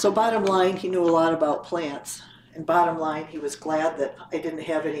 So bottom line, he knew a lot about plants. And bottom line, he was glad that I didn't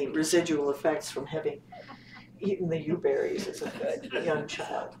have any residual effects from having eaten the yew-berries as a young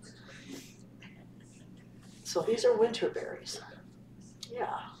child. So these are winter berries.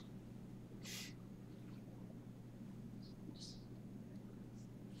 Yeah.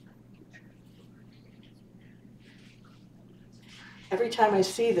 Every time I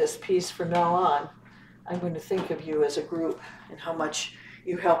see this piece from now on, I'm going to think of you as a group and how much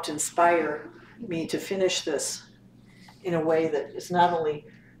you helped inspire me to finish this in a way that is not only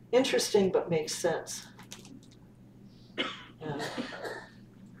interesting but makes sense.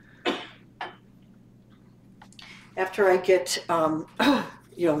 After I get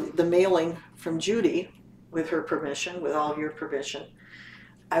the mailing from Judy, with her permission, with all of your permission,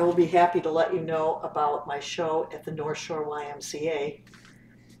 I will be happy to let you know about my show at the North Shore YMCA.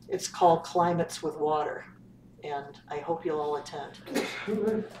 It's called Climates with Water, and I hope you'll all attend.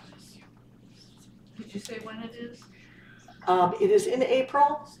 Did you say when it is? It is in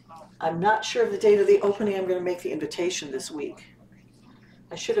April. I'm not sure of the date of the opening. I'm going to make the invitation this week.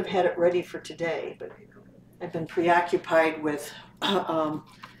 I should have had it ready for today, but I've been preoccupied with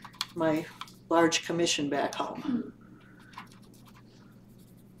my large commission back home.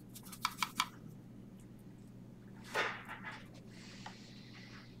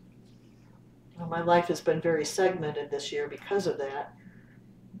 Well, my life has been very segmented this year because of that,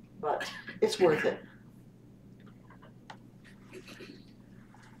 but it's worth it.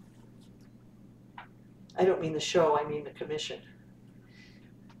 I don't mean the show, I mean the commission.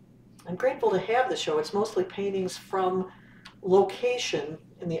 I'm grateful to have the show. It's mostly paintings from location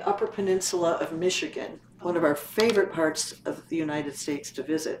in the Upper Peninsula of Michigan, one of our favorite parts of the United States to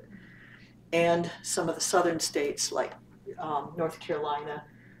visit, and some of the southern states like North Carolina,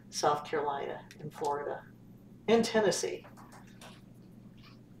 South Carolina, and Florida, and Tennessee.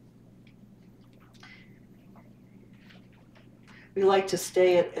 We like to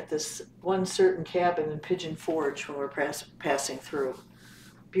stay at this one certain cabin in Pigeon Forge when we're passing through.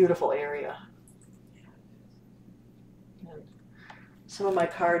 Beautiful area. And some of my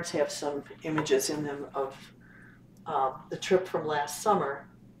cards have some images in them of the trip from last summer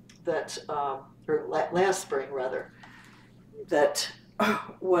that, or last spring rather, that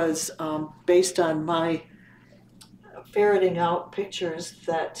was based on my ferreting out pictures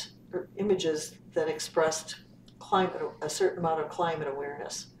that, or images that expressed a certain amount of climate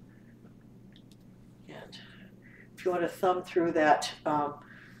awareness. And if you want to thumb through that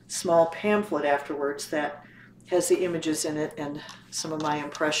small pamphlet afterwards, that has the images in it and some of my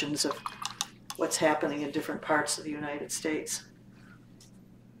impressions of what's happening in different parts of the United States.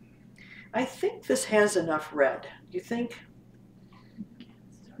 I think this has enough red. Do you think?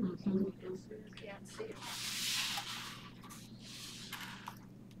 Mm-hmm. Can't see it.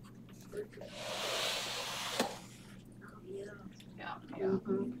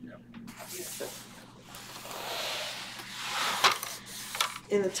 Mm-hmm.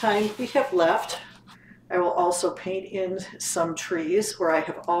 In the time we have left, I will also paint in some trees where I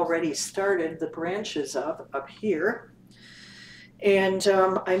have already started the branches of up here. And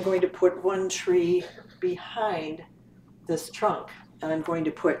I'm going to put one tree behind this trunk. And I'm going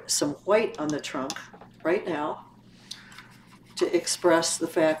to put some white on the trunk right now to express the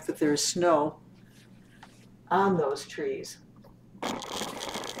fact that there's snow on those trees.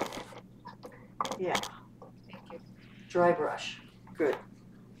 Yeah. Thank you. Dry brush. Good.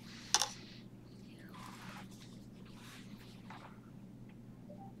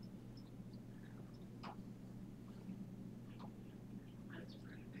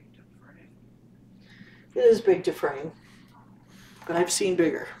 It is big to frame, but I've seen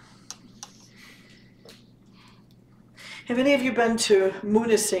bigger. Have any of you been to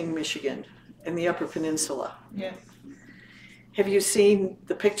Munising, Michigan, in the Upper Peninsula? Yes. Have you seen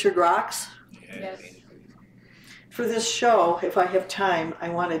the pictured rocks? Yes. For this show, if I have time, I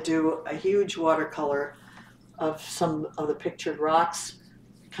want to do a huge watercolor of some of the pictured rocks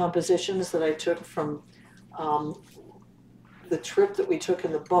compositions that I took from the trip that we took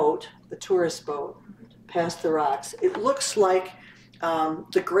in the boat, the tourist boat, past the rocks. It looks like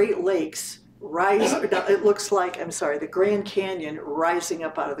the Great Lakes rise, it looks like, I'm sorry, the Grand Canyon rising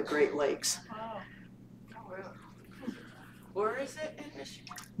up out of the Great Lakes. Wow. Oh, wow. Where is it in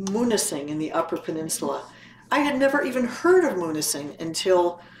Michigan? Munising in the Upper Peninsula. I had never even heard of Munising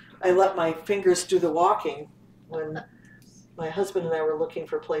until I let my fingers do the walking when my husband and I were looking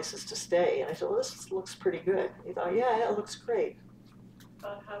for places to stay. And I said, well, this looks pretty good. He thought, yeah, it looks great.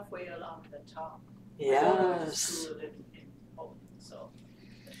 About halfway along the top. Yes. So.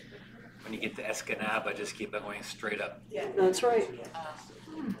 When you get to Escanaba, just keep it going straight up. Yeah. That's right.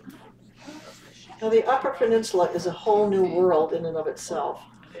 Now, the Upper Peninsula is a whole new world in and of itself.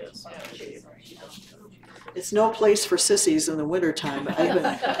 It's no place for sissies in the wintertime. I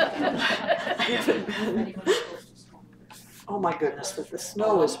haven't been. Oh my goodness, the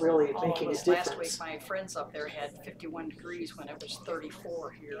snow is really making a Last difference. week, my friends up there had 51 degrees when it was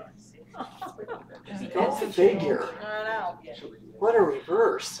 34 here. Go figure. I know. What a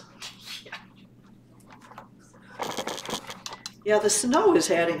reverse. Yeah, the snow is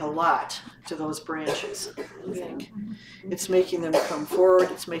adding a lot to those branches, I think. It's making them come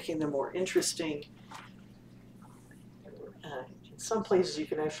forward, it's making them more interesting. In some places you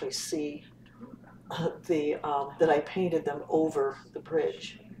can actually see that I painted them over the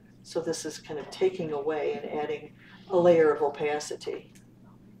bridge. So this is kind of taking away and adding a layer of opacity.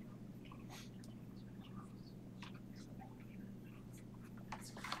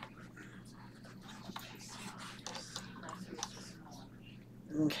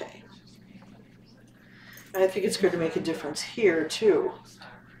 Okay. I think it's going to make a difference here too,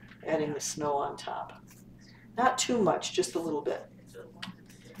 adding the snow on top. Not too much, just a little bit.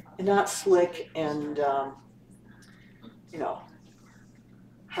 And not slick and, you know,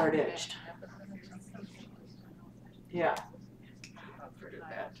 hard-edged. Yeah.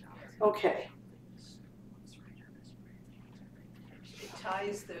 Okay. It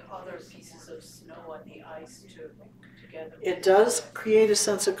ties the other pieces of snow on the ice together. It does create a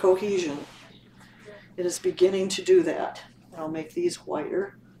sense of cohesion. It is beginning to do that. I'll make these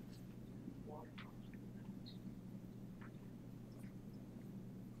whiter.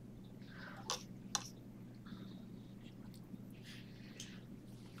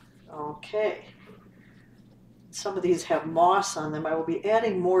 Okay. Some of these have moss on them. I will be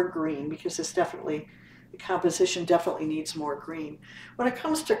adding more green because the composition definitely needs more green. When it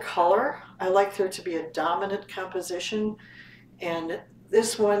comes to color, I like there to be a dominant composition, and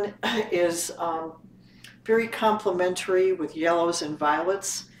this one is very complementary with yellows and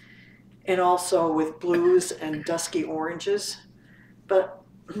violets, and also with blues and dusky oranges. But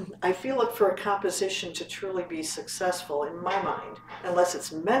I feel like for a composition to truly be successful, in my mind, unless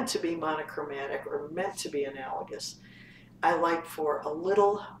it's meant to be monochromatic or meant to be analogous, I like for a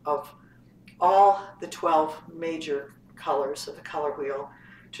little of all the 12 major colors of the color wheel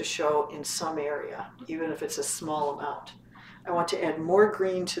to show in some area, even if it's a small amount. I want to add more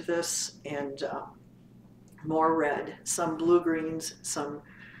green to this and more red, some blue greens, some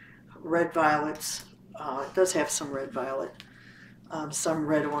red violets. It does have some red violet. Some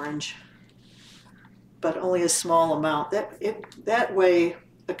red orange, but only a small amount. That way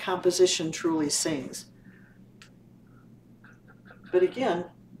the composition truly sings. But again,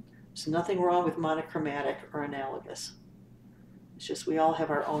 there's nothing wrong with monochromatic or analogous. It's just we all have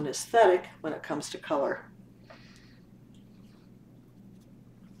our own aesthetic when it comes to color.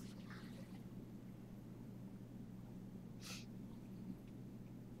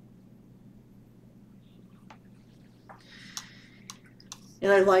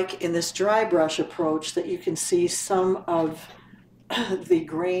 And I like in this dry brush approach that you can see some of the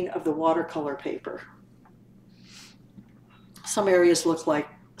grain of the watercolor paper. Some areas look like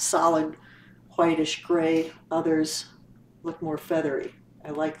solid whitish gray, others look more feathery.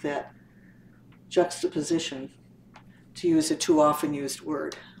 I like that juxtaposition, to use a too often used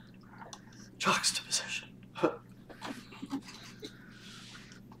word. Juxtaposition.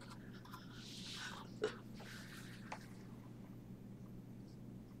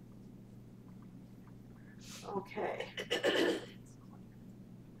 Okay.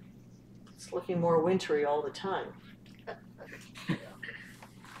 It's looking more wintry all the time.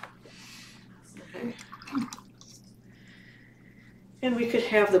 And we could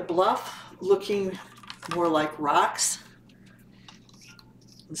have the bluff looking more like rocks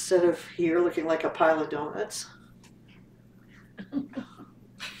instead of here looking like a pile of donuts.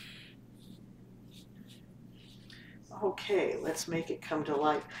 Okay, let's make it come to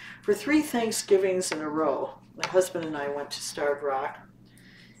life. For 3 Thanksgivings in a row, my husband and I went to Starved Rock,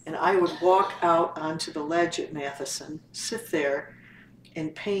 and I would walk out onto the ledge at Matheson, sit there,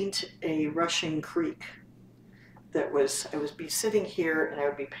 and paint a rushing creek. that was, I would be sitting here and I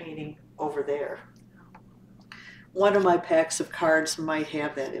would be painting over there. One of my packs of cards might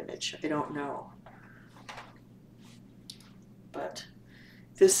have that image, I don't know. But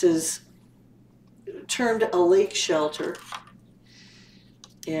this is termed a lake shelter,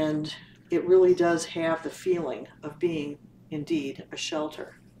 and it really does have the feeling of being indeed a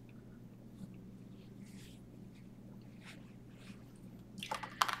shelter.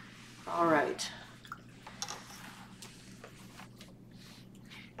 All right.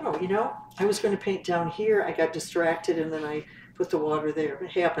 Oh, you know, I was going to paint down here. I got distracted and then I put the water there.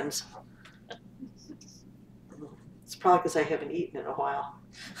 It happens. It's probably because I haven't eaten in a while.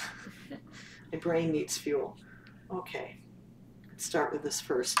 My brain needs fuel. Okay, let's start with this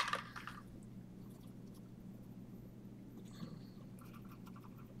first.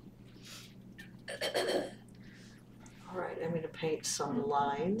 All right, I'm going to paint some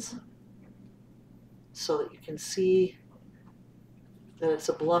lines so that you can see that it's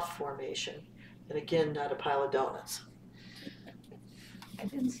a bluff formation, and again, not a pile of donuts. I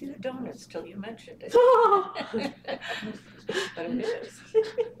didn't see the donuts till you mentioned it. But it is.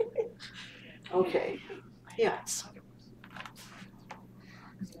 Okay, yes.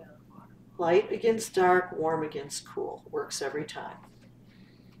 Light against dark, warm against cool. Works every time.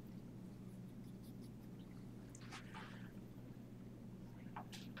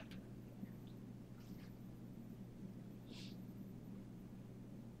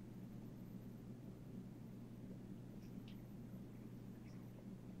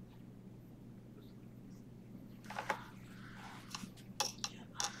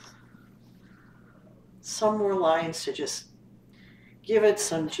 Some more lines to just give it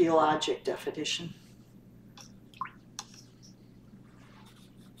some geologic definition.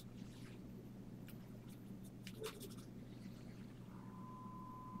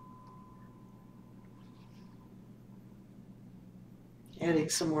 Adding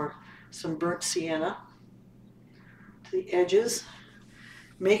some burnt sienna to the edges,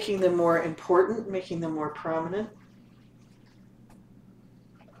 making them more important, making them more prominent.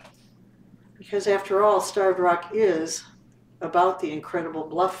 Because after all, Starved Rock is about the incredible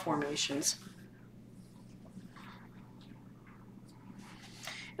bluff formations.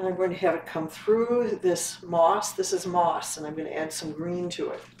 And I'm going to have it come through this moss. This is moss, and I'm going to add some green to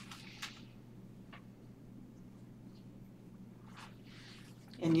it.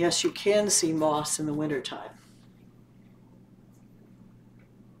 And yes, you can see moss in the wintertime.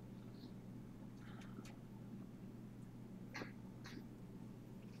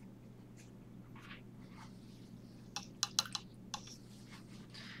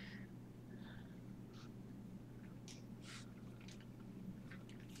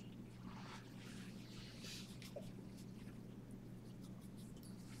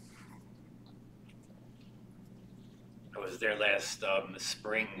 I was there last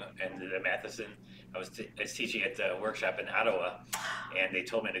spring in Matheson. I was teaching at the workshop in Ottawa, and they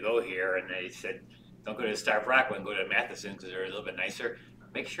told me to go here, and they said, don't go to Starved Rock, go to Matheson because they're a little bit nicer.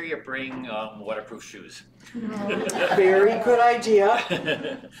 Make sure you bring waterproof shoes. Very good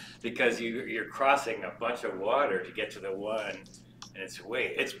idea. Because you're crossing a bunch of water to get to the one, and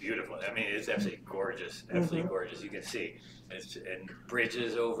it's beautiful. I mean, it's absolutely gorgeous, absolutely gorgeous. You can see, and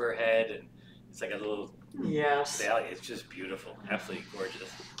bridges overhead, and it's like a little valley. It's just beautiful, absolutely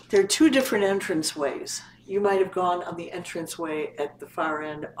gorgeous. There are two different entranceways. You might have gone on the entranceway at the far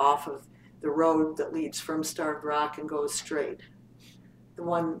end off of the road that leads from Starved Rock and goes straight. The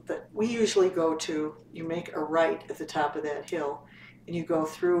one that we usually go to, you make a right at the top of that hill, and you go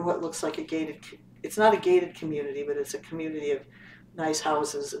through what looks like a gated, it's not a gated community, but it's a community of nice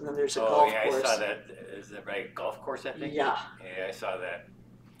houses, and then there's a golf course. Oh yeah, I saw that. Is that right? Golf course, I think? Yeah. Yeah, I saw that.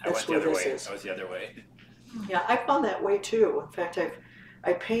 That's I went the other where this way. is. I was the other way. Yeah, I've gone that way too. In fact,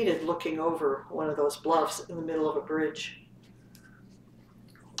 I painted looking over one of those bluffs in the middle of a bridge.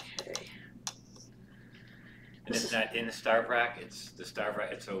 Okay. And it's not in the Starved Rock. It's the Starved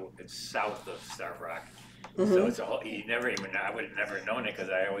Rock. It's south of Starved Rock. So it's a whole. You never even. I would have never known it because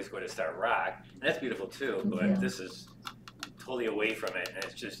I always go to Starved Rock, and that's beautiful too. But this is totally away from it, and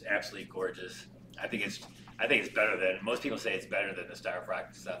it's just absolutely gorgeous. I think it's better than most people say. It's better than the Starved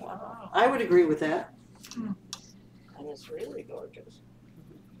Rock stuff. Wow. I would agree with that. And it's really gorgeous.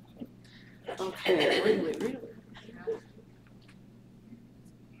 Okay. Really.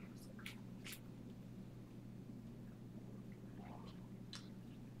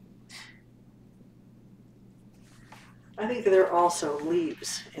 I think that there are also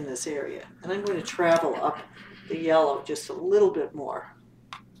leaves in this area, and I'm going to travel up the yellow just a little bit more.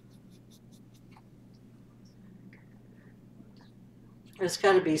 There's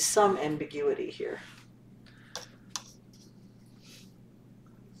got to be some ambiguity here.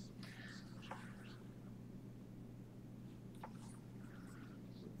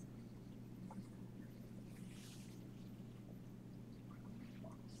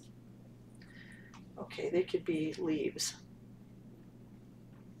 Okay, they could be leaves.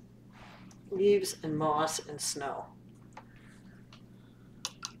 Leaves and moss and snow.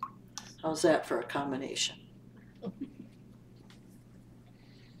 How's that for a combination? A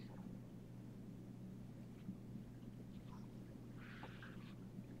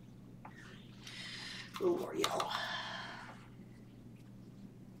little more yellow.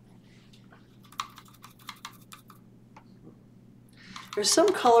 There's some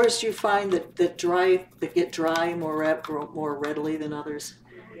colors you find that get dry more readily than others.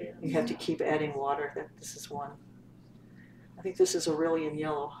 You have to keep adding water. This is one. I think this is Aurelian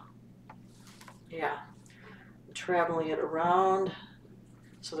yellow. Yeah. I'm traveling it around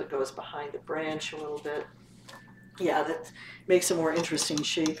so that it goes behind the branch a little bit. Yeah, that makes a more interesting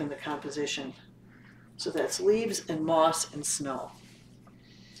shape in the composition. So that's leaves and moss and snow.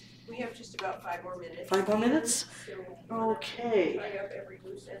 We have just about 5 more minutes. 5 more minutes? So Okay. tie up every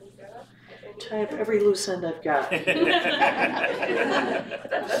loose end you got. Tie up every loose end I've got.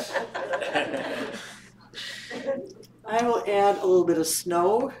 I will add a little bit of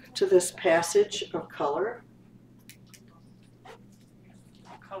snow to this passage of color.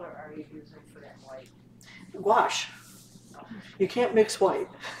 What color are you using for that white? Gouache. You can't mix white.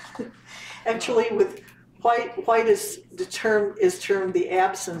 Actually, with white is termed the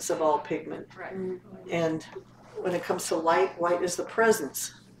absence of all pigment. Right. And when it comes to light, white is the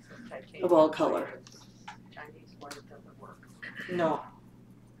presence of all color. Chinese white doesn't work. No.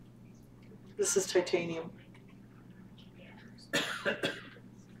 This is titanium.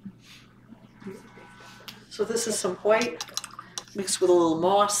 So this is some white mixed with a little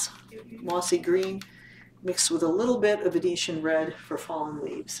mossy green, mixed with a little bit of Venetian red for fallen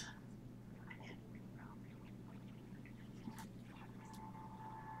leaves.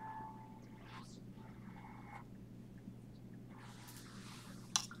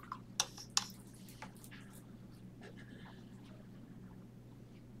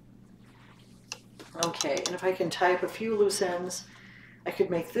 Okay, and if I can tie up a few loose ends, I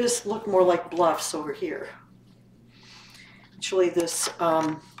could make this look more like bluffs over here. Actually,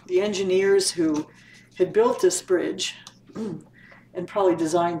 the engineers who had built this bridge and probably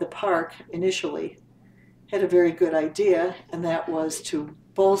designed the park initially had a very good idea, and that was to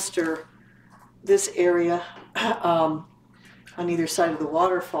bolster this area on either side of the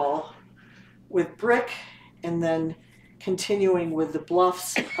waterfall with brick and then continuing with the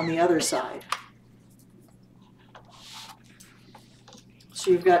bluffs on the other side. So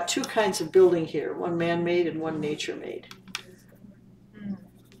you've got two kinds of building here, one man-made and one nature-made.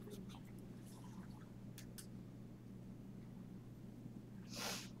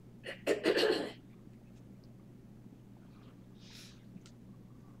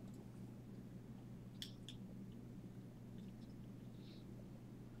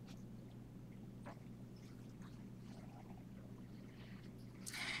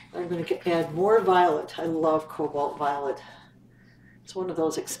 I'm going to add more violet. I love cobalt violet. It's one of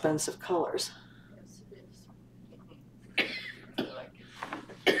those expensive colors.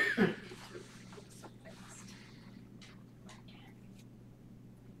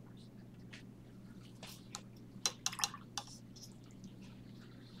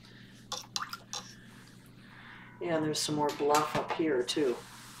 Yeah, and there's some more bluff up here too.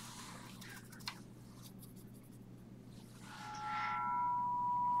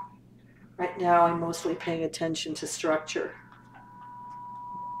 Right now I'm mostly paying attention to structure.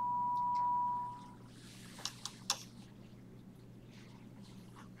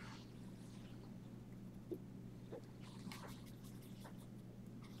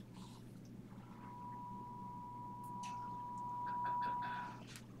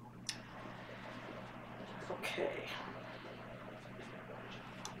 Okay.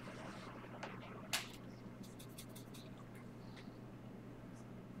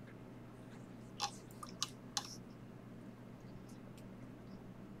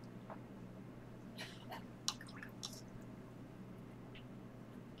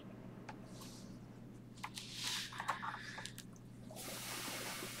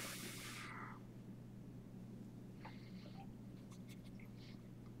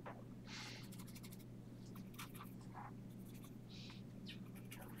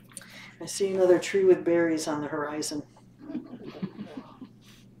 I see another tree with berries on the horizon.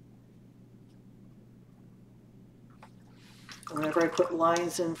 Whenever I put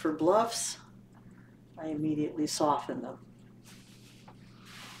lines in for bluffs, I immediately soften them.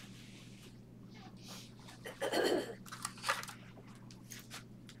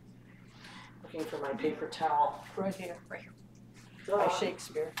 Looking for my paper towel. Right here, right here. By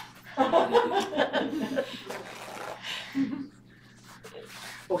Shakespeare.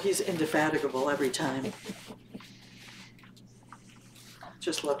 Oh, he's indefatigable every time.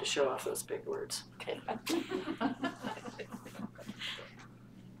 Just love to show off those big words.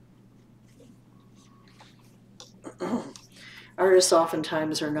 Artists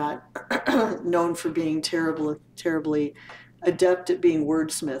oftentimes are not known for being terribly adept at being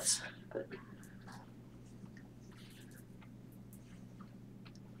wordsmiths. But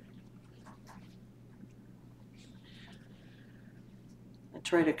I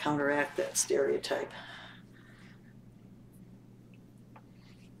try to counteract that stereotype.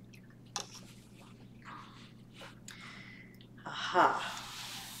 Aha.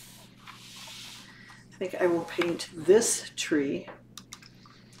 I think I will paint this tree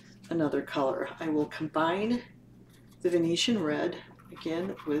another color. I will combine the Venetian red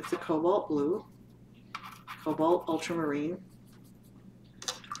again with the cobalt blue, cobalt ultramarine,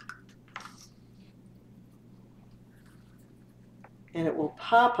 and it will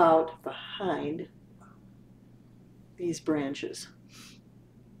pop out behind these branches.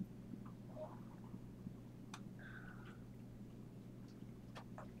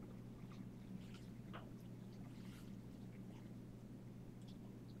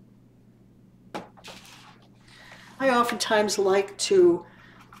 I oftentimes like to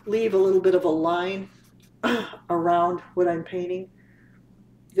leave a little bit of a line around what I'm painting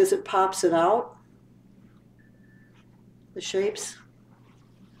because it pops it out, the shapes.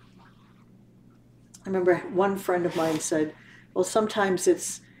 I remember one friend of mine said, well, sometimes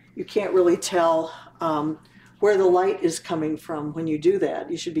you can't really tell where the light is coming from when you do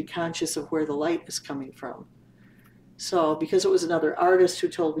that. You should be conscious of where the light is coming from. So because it was another artist who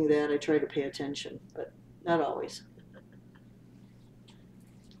told me that, I try to pay attention, but not always.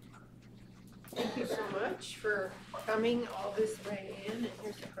 Thank you so much for coming all this way in, and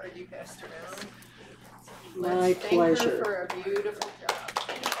here's the card you passed around. My pleasure. Thank her for a beautiful job.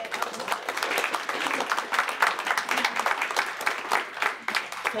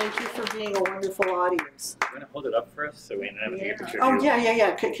 Thank you for being a wonderful audience. You want to hold it up for us so we don't have to get a picture of Oh, you?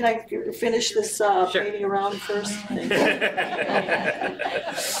 yeah. Can I finish this painting around first? Thank you.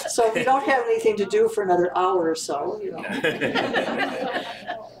 So we don't have anything to do for another hour or so, you know.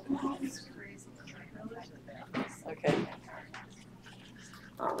 Okay.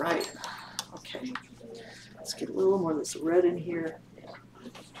 All right. Okay. Let's get a little more of this red in here.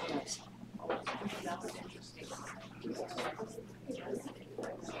 Nice.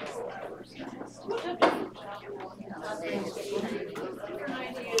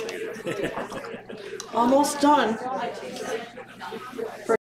 Almost done.